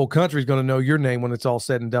think this whole country is going to know your name when it's all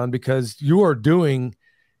said and done, because you are doing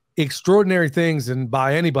extraordinary things, and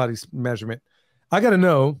by anybody's measurement. I got to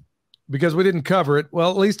know, because we didn't cover it.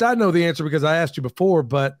 Well, at least I know the answer because I asked you before,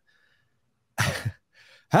 but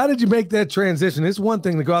how did you make that transition? It's one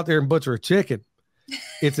thing to go out there and butcher a chicken.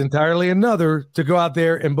 It's entirely another to go out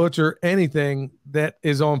there and butcher anything that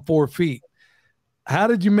is on 4 feet. How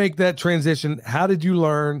did you make that transition? How did you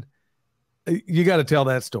learn? You got to tell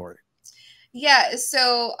that story. Yeah.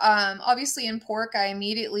 So obviously in pork, I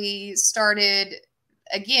immediately started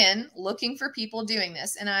again looking for people doing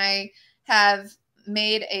this. And I have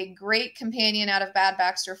made a great companion out of Bad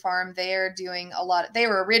Baxter Farm. They're doing they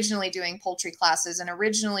were originally doing poultry classes and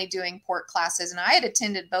originally doing pork classes. And I had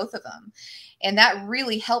attended both of them. And that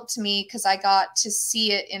really helped me because I got to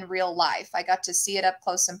see it in real life. I got to see it up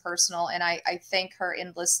close and personal. And I thank her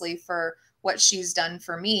endlessly for what she's done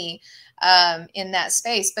for me in that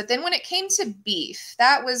space. But then when it came to beef,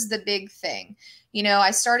 that was the big thing. You know,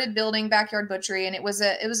 I started building Backyard Butchery, and it was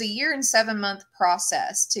a year and 7-month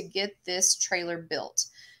process to get this trailer built.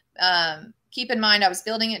 Keep in mind, I was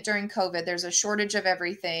building it during COVID. There's a shortage of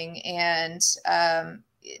everything, and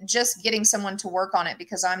just getting someone to work on it,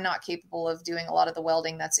 because I'm not capable of doing a lot of the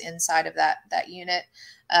welding that's inside of that unit,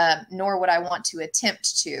 nor would I want to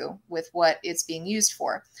attempt to with what it's being used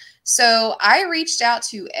for. So I reached out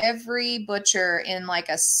to every butcher in like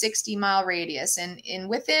a 60-mile radius, and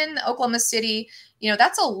within Oklahoma City, you know,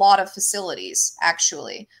 that's a lot of facilities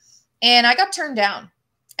actually. And I got turned down.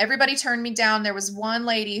 Everybody turned me down. There was one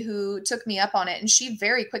lady who took me up on it, and she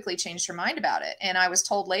very quickly changed her mind about it. And I was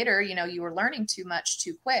told later, you know, you were learning too much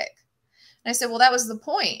too quick. And I said, well, that was the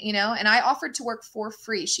point, you know, and I offered to work for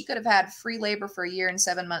free. She could have had free labor for a year and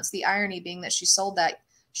 7 months. The irony being that she sold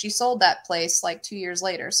that place like 2 years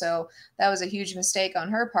later. So that was a huge mistake on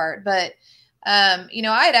her part. But, you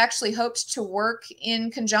know, I had actually hoped to work in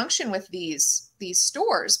conjunction with these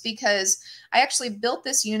stores, because I actually built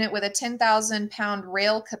this unit with a 10,000 pound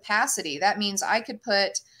rail capacity. That means I could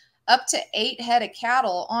put up to 8 head of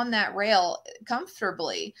cattle on that rail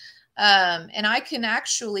comfortably. And I can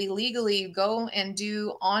actually legally go and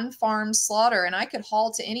do on-farm slaughter, and I could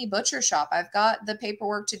haul to any butcher shop. I've got the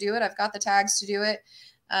paperwork to do it. I've got the tags to do it.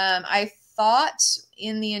 I thought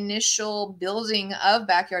in the initial building of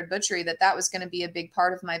Backyard Butchery that was going to be a big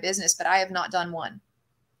part of my business, but I have not done one,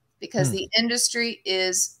 because the industry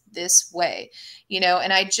is this way, you know.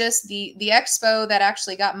 And I just, the expo that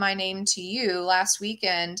actually got my name to you last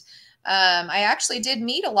weekend, I actually did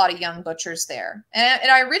meet a lot of young butchers there. And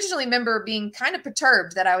I originally remember being kind of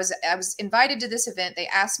perturbed that I was invited to this event. They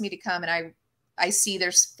asked me to come, and I see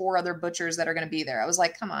there's 4 other butchers that are going to be there. I was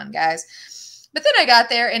like, come on, guys. But then I got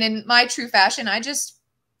there, and in my true fashion, I just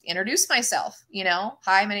introduced myself, you know,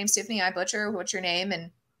 hi, my name's Tiffany. I butcher. What's your name? And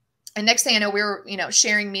next thing I know, we were, you know,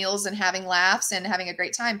 sharing meals and having laughs and having a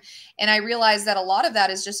great time. And I realized that a lot of that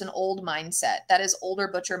is just an old mindset. That is older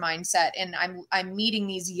butcher mindset. And I'm meeting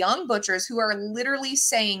these young butchers who are literally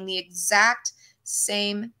saying the exact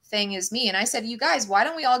same thing as me. And I said, you guys, why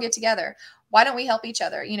don't we all get together? Why don't we help each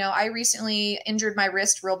other? You know, I recently injured my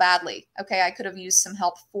wrist real badly. Okay, I could have used some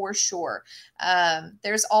help for sure.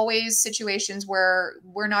 There's always situations where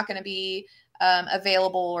we're not going to be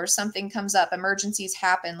available, or something comes up, emergencies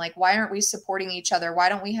happen. Like, why aren't we supporting each other? Why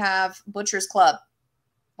don't we have Butchers Club?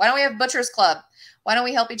 Why don't we have Butchers Club? Why don't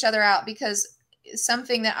we help each other out? Because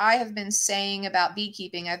something that I have been saying about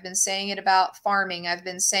beekeeping, I've been saying it about farming, I've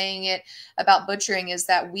been saying it about butchering, is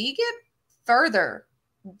that we get further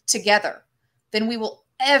together than we will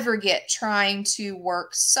ever get trying to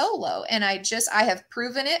work solo. And I have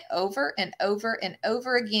proven it over and over and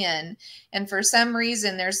over again. And for some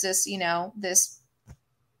reason, there's this, you know,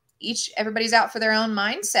 everybody's out for their own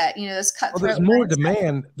mindset, you know, this cutthroat. Well, there's more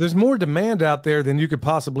demand. There's more demand out there than you could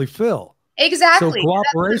possibly fill. Exactly. So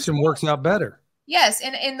cooperation works out better. Yes.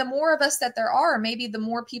 And the more of us that there are, maybe the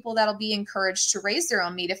more people that'll be encouraged to raise their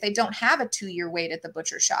own meat if they don't have a 2-year wait at the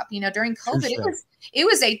butcher shop. You know, during COVID, it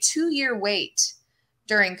was a 2-year wait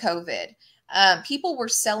during COVID. People were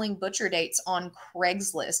selling butcher dates on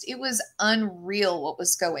Craigslist. It was unreal what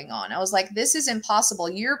was going on. I was like, this is impossible.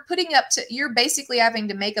 You're basically having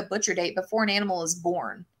to make a butcher date before an animal is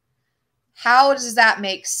born. How does that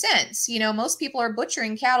make sense? You know, most people are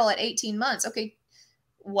butchering cattle at 18 months. Okay,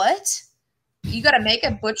 what? You got to make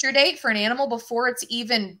a butcher date for an animal before it's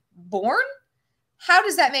even born? How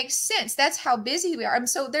does that make sense? That's how busy we are. And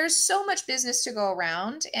so there's so much business to go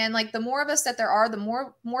around. And like, the more of us that there are, the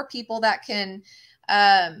more people that can,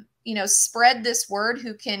 you know, spread this word,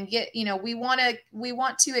 who can get, you know, we want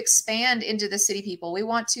to expand into the city people. We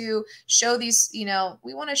want to show these, you know,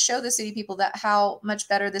 we want to show the city people that how much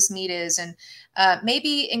better this meat is, and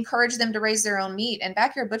maybe encourage them to raise their own meat. And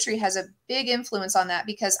Backyard Butchery has a big influence on that,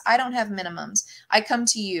 because I don't have minimums. I come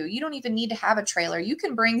to you. You don't even need to have a trailer. You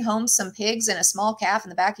can bring home some pigs and a small calf in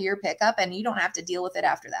the back of your pickup, and you don't have to deal with it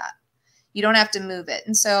after that. You don't have to move it.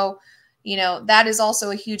 And so, you know, that is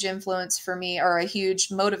also a huge influence for me, or a huge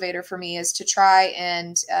motivator for me, is to try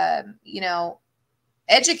and, you know,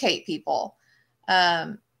 educate people.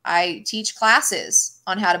 I teach classes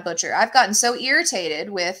on how to butcher. I've gotten so irritated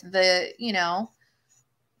with the, you know,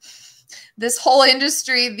 this whole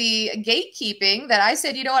industry, the gatekeeping, that I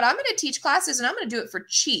said, you know what, I'm going to teach classes and I'm going to do it for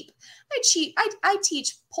cheap. I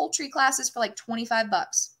teach poultry classes for like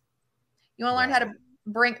 $25. You want to learn how to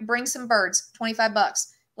bring some birds, $25.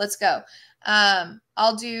 Let's go.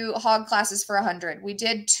 I'll do hog classes for $100. We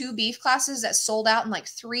did 2 beef classes that sold out in like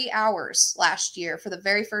 3 hours last year. For the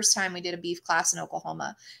very first time, we did a beef class in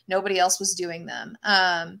Oklahoma. Nobody else was doing them.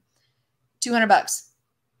 $200.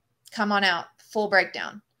 Come on out, full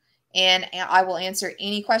breakdown. And I will answer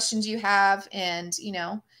any questions you have. And, you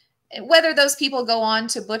know, whether those people go on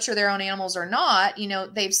to butcher their own animals or not, you know,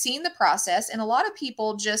 they've seen the process. And a lot of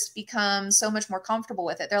people just become so much more comfortable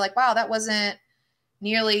with it. They're like, wow, that wasn't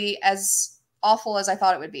nearly as awful as I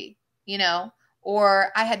thought it would be, you know,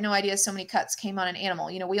 or I had no idea so many cuts came on an animal.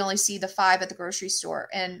 You know, we only see the 5 at the grocery store,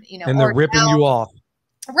 and, you know, and they're ripping you off.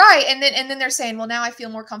 Right. And then they're saying, well, now I feel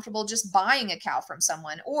more comfortable just buying a cow from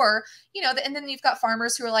someone. Or, you know, and then you've got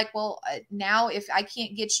farmers who are like, well, now if I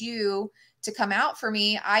can't get you to come out for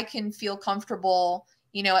me, I can feel comfortable,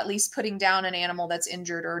 you know, at least putting down an animal that's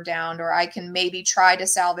injured or downed, or I can maybe try to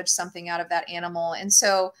salvage something out of that animal. And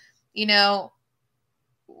so, you know,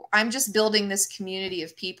 I'm just building this community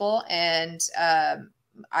of people, and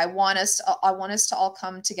I want us to all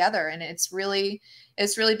come together. And it's really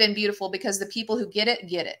been beautiful, because the people who get it,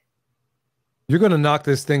 get it. You're going to knock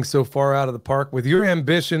this thing so far out of the park with your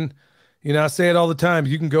ambition. You know, I say it all the time.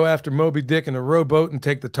 You can go after Moby Dick in a rowboat and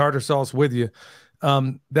take the tartar sauce with you.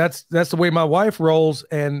 That's the way my wife rolls.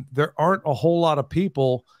 And there aren't a whole lot of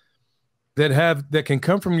people that can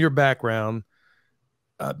come from your background,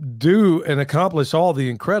 do and accomplish all the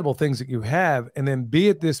incredible things that you have, and then be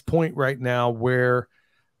at this point right now where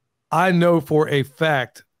I know for a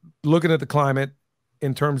fact, looking at the climate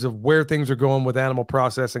in terms of where things are going with animal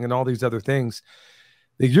processing and all these other things,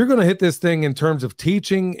 that you're going to hit this thing in terms of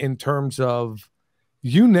teaching, in terms of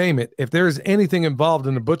you name it. If there's anything involved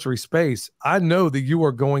in the butchery space, I know that you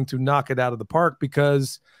are going to knock it out of the park,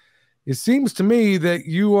 because it seems to me that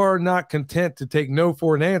you are not content to take no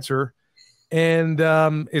for an answer. And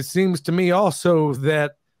it seems to me also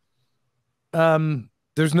that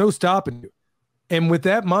there's no stopping you. And with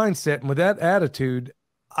that mindset and with that attitude,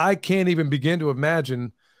 I can't even begin to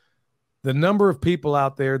imagine the number of people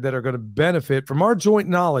out there that are going to benefit from our joint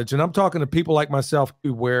knowledge. And I'm talking to people like myself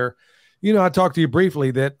too, where, you know, I talked to you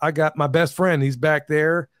briefly that I got my best friend. He's back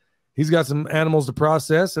there. He's got some animals to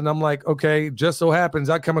process. And I'm like, okay, just so happens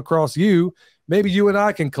I come across you. Maybe you and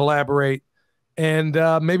I can collaborate. And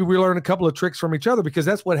maybe we learn a couple of tricks from each other, because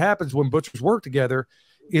that's what happens when butchers work together,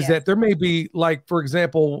 is that there may be, like, for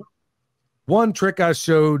example, one trick I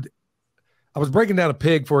showed, I was breaking down a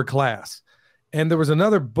pig for a class, and there was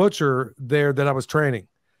another butcher there that I was training.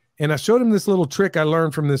 And I showed him this little trick I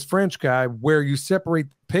learned from this French guy, where you separate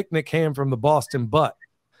the picnic ham from the Boston butt.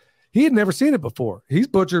 He had never seen it before. He's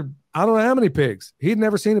butchered, I don't know how many pigs. He had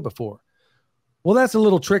never seen it before. Well, that's a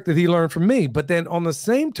little trick that he learned from me. But then on the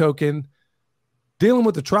same token, dealing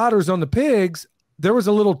with the trotters on the pigs, there was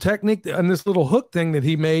a little technique and this little hook thing that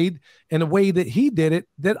he made, and a way that he did it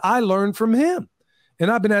that I learned from him.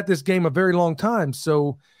 And I've been at this game a very long time.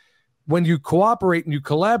 So when you cooperate and you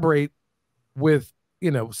collaborate with,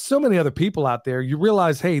 you know, so many other people out there, you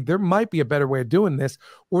realize, hey, there might be a better way of doing this,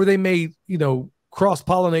 or they may, you know,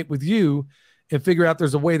 cross-pollinate with you and figure out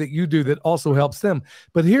there's a way that you do that also helps them.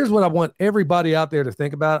 But here's what I want everybody out there to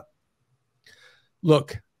think about.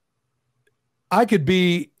 Look, I could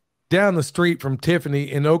be down the street from Tiffany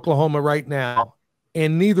in Oklahoma right now,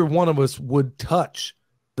 and neither one of us would touch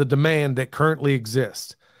the demand that currently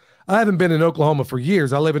exists. I haven't been in Oklahoma for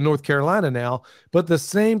years. I live in North Carolina now, but the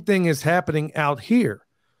same thing is happening out here.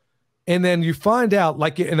 And then you find out,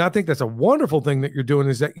 like, and I think that's a wonderful thing that you're doing,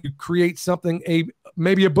 is that you create something,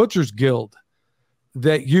 maybe a butcher's guild,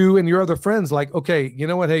 that you and your other friends, like, okay, you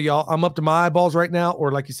know what? Hey, y'all, I'm up to my eyeballs right now.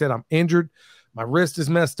 Or like you said, I'm injured. My wrist is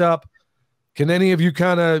messed up. Can any of you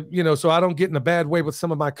kind of, you know, so I don't get in a bad way with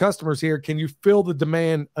some of my customers here, can you fill the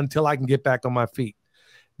demand until I can get back on my feet?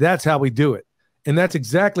 That's how we do it. And that's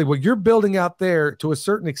exactly what you're building out there to a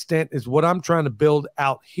certain extent is what I'm trying to build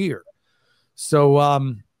out here.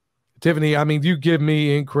 So, Tiffany, I mean, you give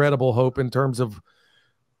me incredible hope in terms of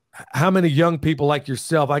how many young people like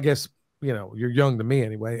yourself, I guess, you know, you're young to me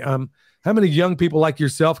anyway. How many young people like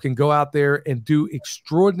yourself can go out there and do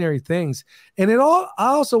extraordinary things? And I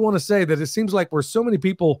also want to say that it seems like where so many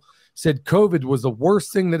people said COVID was the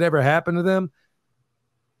worst thing that ever happened to them,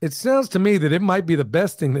 it sounds to me that it might be the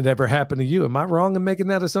best thing that ever happened to you. Am I wrong in making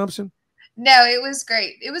that assumption? No, it was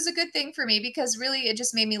great. It was a good thing for me, because really it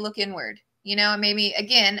just made me look inward. You know, it made me,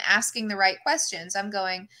 again, asking the right questions. I'm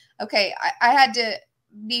going, okay, I had to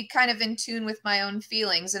be kind of in tune with my own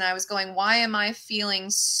feelings. And I was going, why am I feeling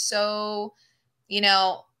so, you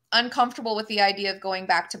know, uncomfortable with the idea of going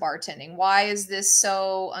back to bartending? Why is this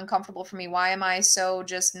so uncomfortable for me? Why am I so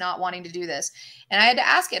just not wanting to do this? And I had to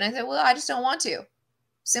ask it. And I said, well, I just don't want to.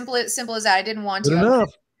 Simple as that. I didn't want Good to.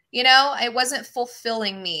 enough. You know, it wasn't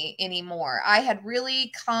fulfilling me anymore. I had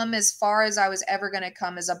really come as far as I was ever going to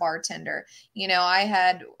come as a bartender. You know, I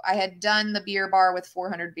had done the beer bar with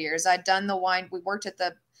 400 beers. I'd done the wine. We worked at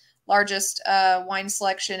the largest wine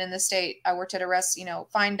selection in the state. I worked at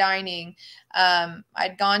fine dining.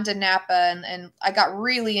 I'd gone to Napa, and I got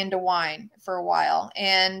really into wine for a while,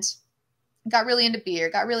 and got really into beer,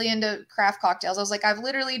 got really into craft cocktails. I was like,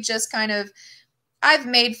 I've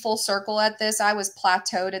made full circle at this. I was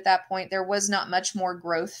plateaued at that point. There was not much more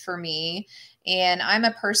growth for me. And I'm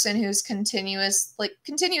a person who's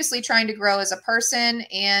continuously trying to grow as a person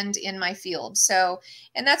and in my field. So,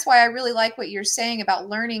 and that's why I really like what you're saying about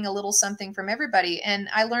learning a little something from everybody. And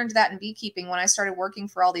I learned that in beekeeping when I started working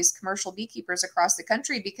for all these commercial beekeepers across the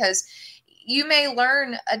country, because you may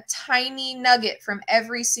learn a tiny nugget from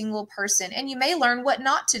every single person, and you may learn what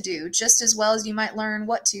not to do just as well as you might learn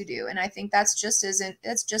what to do. And I think that's just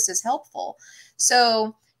as helpful.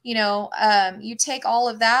 So, you know, you take all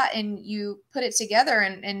of that and you put it together,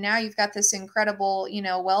 and now you've got this incredible, you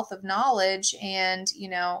know, wealth of knowledge, and, you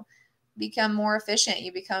know, become more efficient.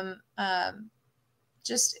 You become,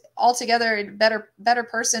 just altogether a better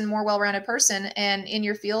person, more well-rounded person, and in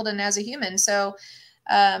your field and as a human. So,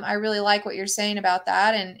 I really like what you're saying about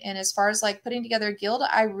that. And as far as like putting together a guild,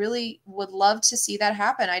 I really would love to see that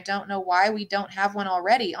happen. I don't know why we don't have one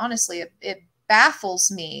already. Honestly, it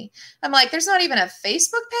baffles me. I'm like, there's not even a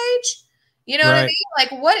Facebook page. You know what I mean?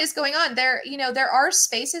 Like, what is going on there? You know, there are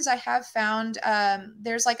spaces I have found.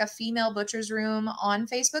 There's like a female butcher's room on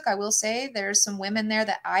Facebook. I will say there's some women there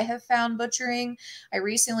that I have found butchering. I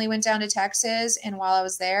recently went down to Texas, and while I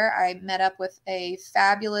was there, I met up with a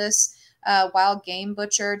fabulous wild game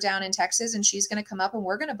butcher down in Texas, and she's going to come up and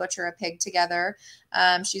we're going to butcher a pig together.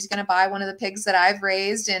 She's going to buy one of the pigs that I've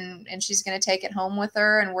raised, and she's going to take it home with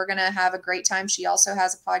her, and we're going to have a great time. She also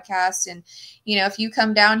has a podcast, and, you know, if you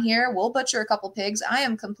come down here, we'll butcher a couple pigs. I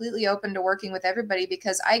am completely open to working with everybody,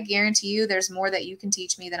 because I guarantee you there's more that you can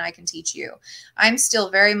teach me than I can teach you. I'm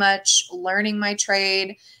still very much learning my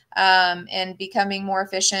trade, and becoming more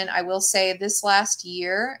efficient. I will say this last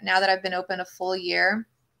year, now that I've been open a full year,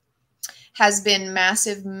 has been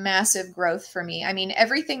massive, massive growth for me. I mean,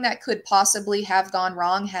 everything that could possibly have gone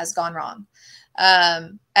wrong has gone wrong.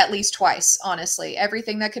 At least twice, honestly.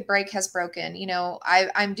 Everything that could break has broken. You know,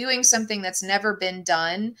 I'm doing something that's never been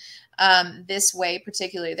done this way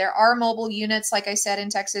particularly. There are mobile units, like I said, in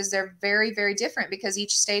Texas. They're very, very different because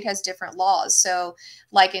each state has different laws. So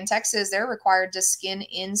like in Texas, they're required to skin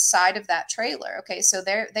inside of that trailer. Okay, so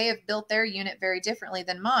they have built their unit very differently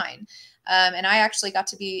than mine. And I actually got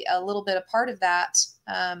to be a little bit a part of that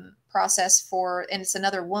process and it's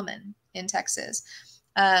another woman in Texas.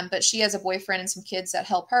 But she has a boyfriend and some kids that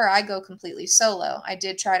help her. I go completely solo. I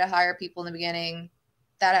did try to hire people in the beginning.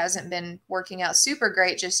 That hasn't been working out super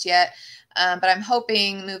great just yet. But I'm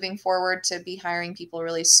hoping moving forward to be hiring people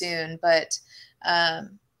really soon. But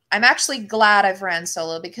I'm actually glad I've ran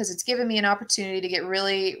solo, because it's given me an opportunity to get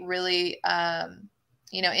really, really,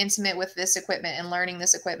 you know, intimate with this equipment and learning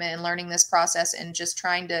this equipment and learning this process and just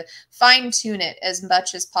trying to fine tune it as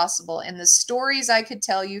much as possible. And the stories I could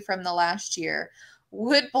tell you from the last year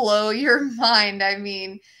would blow your mind. I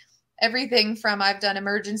mean, everything from I've done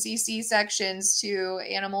emergency C-sections to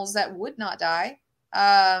animals that would not die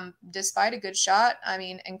despite a good shot. I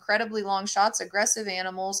mean, incredibly long shots, aggressive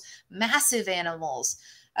animals, massive animals.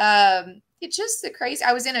 It's just the crazy.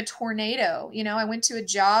 I was in a tornado, you know, I went to a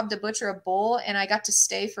job to butcher a bull and I got to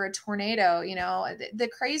stay for a tornado. You know, the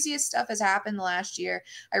craziest stuff has happened the last year.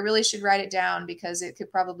 I really should write it down because it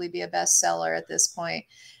could probably be a bestseller at this point.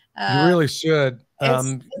 You really should.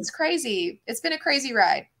 It's crazy. It's been a crazy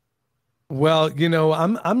ride. Well, you know,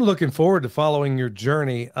 I'm looking forward to following your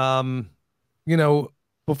journey. You know,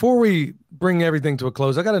 before we bring everything to a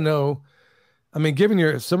close, I got to know, I mean,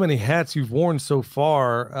 given so many hats you've worn so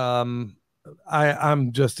far,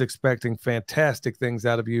 I'm just expecting fantastic things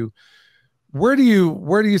out of you. Where do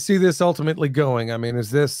you see this ultimately going? I mean,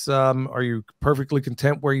 is this, are you perfectly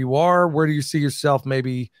content where you are? Where do you see yourself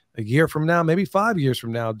maybe a year from now, maybe 5 years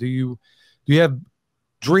from now? Do you have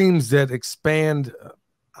dreams that expand?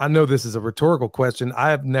 I know this is a rhetorical question. I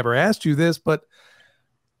have never asked you this, but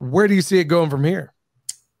where do you see it going from here?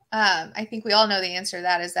 I think we all know the answer to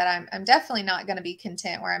that is that I'm definitely not going to be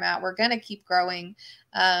content where I'm at. We're going to keep growing.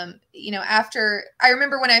 You know, after I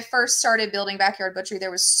remember when I first started building backyard butchery,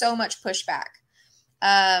 there was so much pushback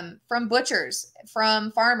from butchers,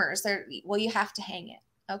 from farmers. Well, you have to hang it.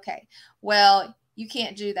 Okay. Well, you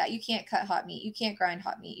can't do that. You can't cut hot meat. You can't grind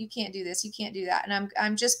hot meat. You can't do this. You can't do that. And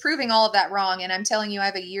I'm just proving all of that wrong. And I'm telling you, I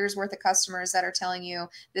have a year's worth of customers that are telling you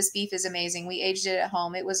this beef is amazing. We aged it at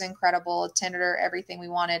home. It was incredible, tender, everything we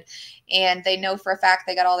wanted. And they know for a fact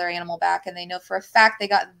they got all their animal back, and they know for a fact they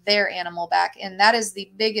got their animal back. And that is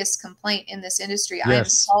the biggest complaint in this industry. Yes. I am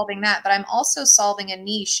solving that, but I'm also solving a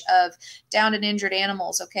niche of downed and injured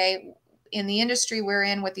animals. Okay. In the industry we're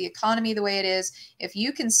in, with the economy the way it is, if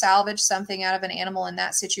you can salvage something out of an animal in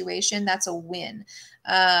that situation, that's a win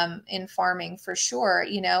in farming for sure,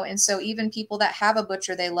 you know. And so even people that have a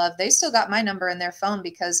butcher they love, they still got my number in their phone,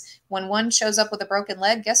 because when one shows up with a broken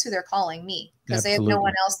leg, guess who they're calling? Me, because they have no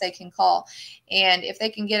one else they can call. And if they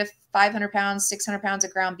can get a 500 pounds, 600 pounds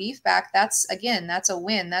of ground beef back, that's a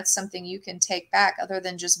win. That's something you can take back, other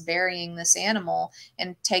than just burying this animal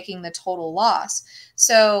and taking the total loss.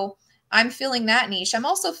 So I'm filling that niche. I'm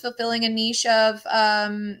also fulfilling a niche of,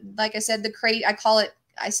 like I said, the crate.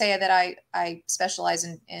 I say that I specialize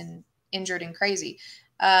in injured and crazy.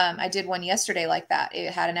 I did one yesterday like that.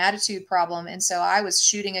 It had an attitude problem. And so I was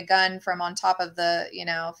shooting a gun from on top of the, you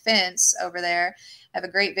know, fence over there. I have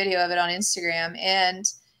a great video of it on Instagram. And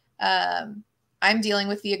I'm dealing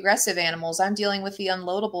with the aggressive animals. I'm dealing with the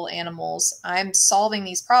unloadable animals. I'm solving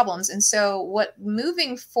these problems. And so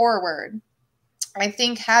moving forward, I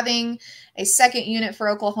think having a second unit for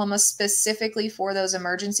Oklahoma specifically for those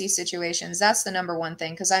emergency situations, that's the number one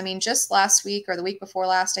thing. Because I mean, just last week or the week before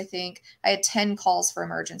last, I think I had 10 calls for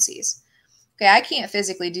emergencies. Okay, I can't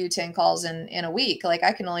physically do 10 calls in a week. Like,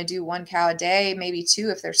 I can only do 1 cow a day, maybe 2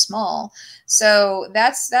 if they're small. So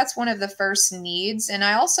that's one of the first needs. And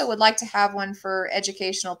I also would like to have one for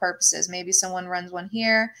educational purposes. Maybe someone runs one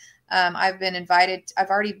here. I've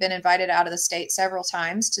already been invited out of the state several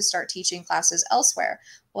times to start teaching classes elsewhere.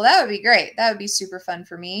 Well, that would be great. That would be super fun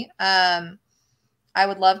for me. I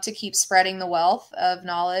would love to keep spreading the wealth of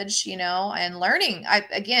knowledge, you know, and learning.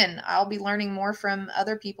 I'll be learning more from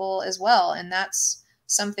other people as well. And that's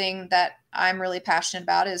something that I'm really passionate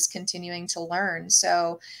about, is continuing to learn.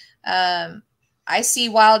 So, I see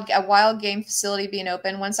a wild game facility being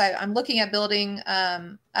open. Once I'm looking at building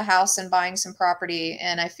a house and buying some property,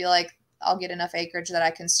 and I feel like I'll get enough acreage that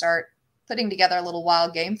I can start putting together a little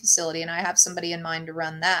wild game facility, and I have somebody in mind to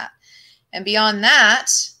run that. And beyond that,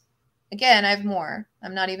 again, I have more.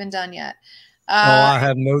 I'm not even done yet. I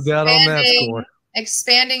have no doubt on that score.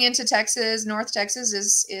 Expanding into Texas, North Texas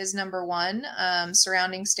is number 1.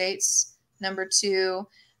 Surrounding states, number 2.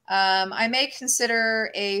 I may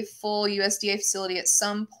consider a full USDA facility at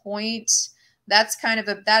some point. That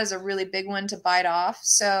is a really big one to bite off.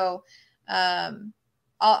 So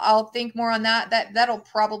I'll think more on that. That'll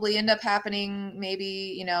probably end up happening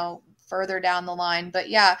maybe, you know, further down the line. But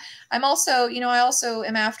yeah, I'm also, you know, I also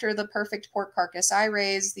am after the perfect pork carcass. I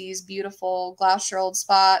raise these beautiful Gloucester-old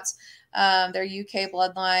spots. They're UK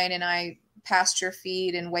bloodline, and I pasture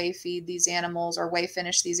feed and weigh feed these animals, or weigh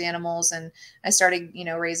finish these animals. And I started, you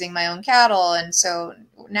know, raising my own cattle. And so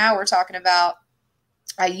now we're talking about,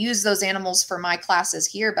 I use those animals for my classes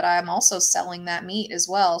here, but I'm also selling that meat as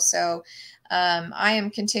well. So I am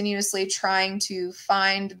continuously trying to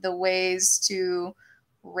find the ways to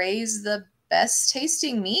raise the best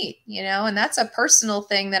tasting meat, you know, and that's a personal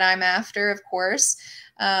thing that I'm after, of course.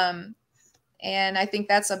 And I think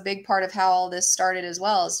that's a big part of how all this started as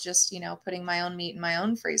well, is just, you know, putting my own meat in my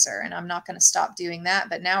own freezer. And I'm not going to stop doing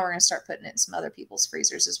that. But now we're going to start putting it in some other people's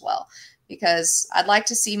freezers as well, because I'd like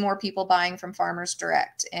to see more people buying from farmers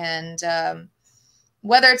direct. And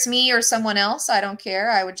whether it's me or someone else, I don't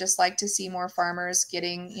care. I would just like to see more farmers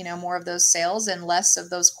getting, you know, more of those sales, and less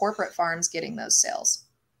of those corporate farms getting those sales.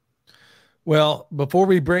 Well, before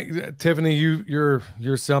we bring Tiffany, you're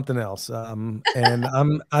something else. And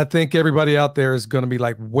I think everybody out there is going to be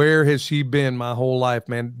like, where has she been my whole life,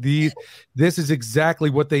 man? This is exactly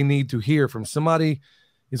what they need to hear from somebody.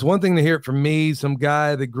 It's one thing to hear it from me, some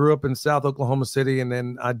guy that grew up in South Oklahoma City, and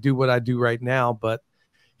then I do what I do right now. But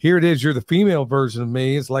here it is. You're the female version of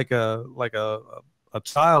me. It's like a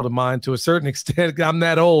child of mine to a certain extent. I'm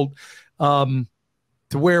that old, to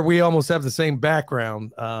where we almost have the same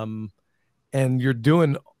background. And you're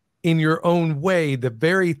doing in your own way the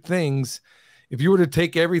very things. If you were to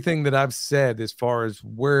take everything that I've said as far as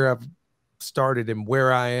where I've started and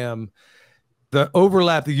where I am, the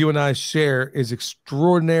overlap that you and I share is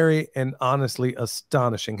extraordinary and honestly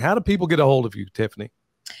astonishing. How do people get a hold of you, Tiffany?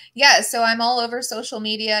 Yeah, so I'm all over social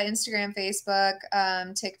media, Instagram, Facebook,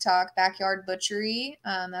 TikTok, Backyard Butchery.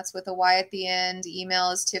 That's with a Y at the end.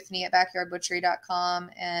 Email is Tiffany@backyardbutchery.com.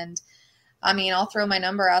 And I mean, I'll throw my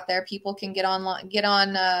number out there. People can get on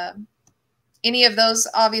any of those.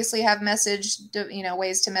 Obviously have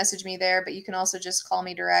ways to message me there, but you can also just call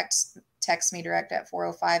me direct, text me direct at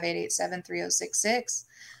 405-887-3066.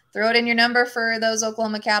 Throw it in your number for those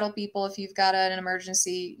Oklahoma cattle people. If you've got an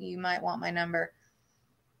emergency, you might want my number.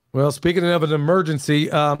 Well, speaking of an emergency,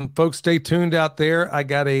 folks, stay tuned out there. I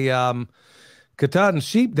got a Katahdin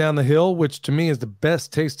sheep down the hill, which to me is the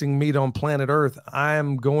best tasting meat on planet Earth. I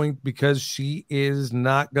am going, because she is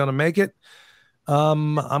not going to make it.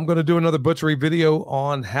 I'm going to do another butchery video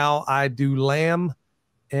on how I do lamb,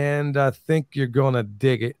 and I think you're going to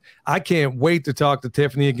dig it. I can't wait to talk to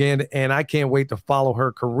Tiffany again, and I can't wait to follow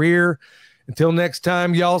her career. Until next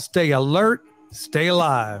time, y'all, stay alert, stay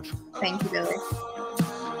alive. Thank you, Billy.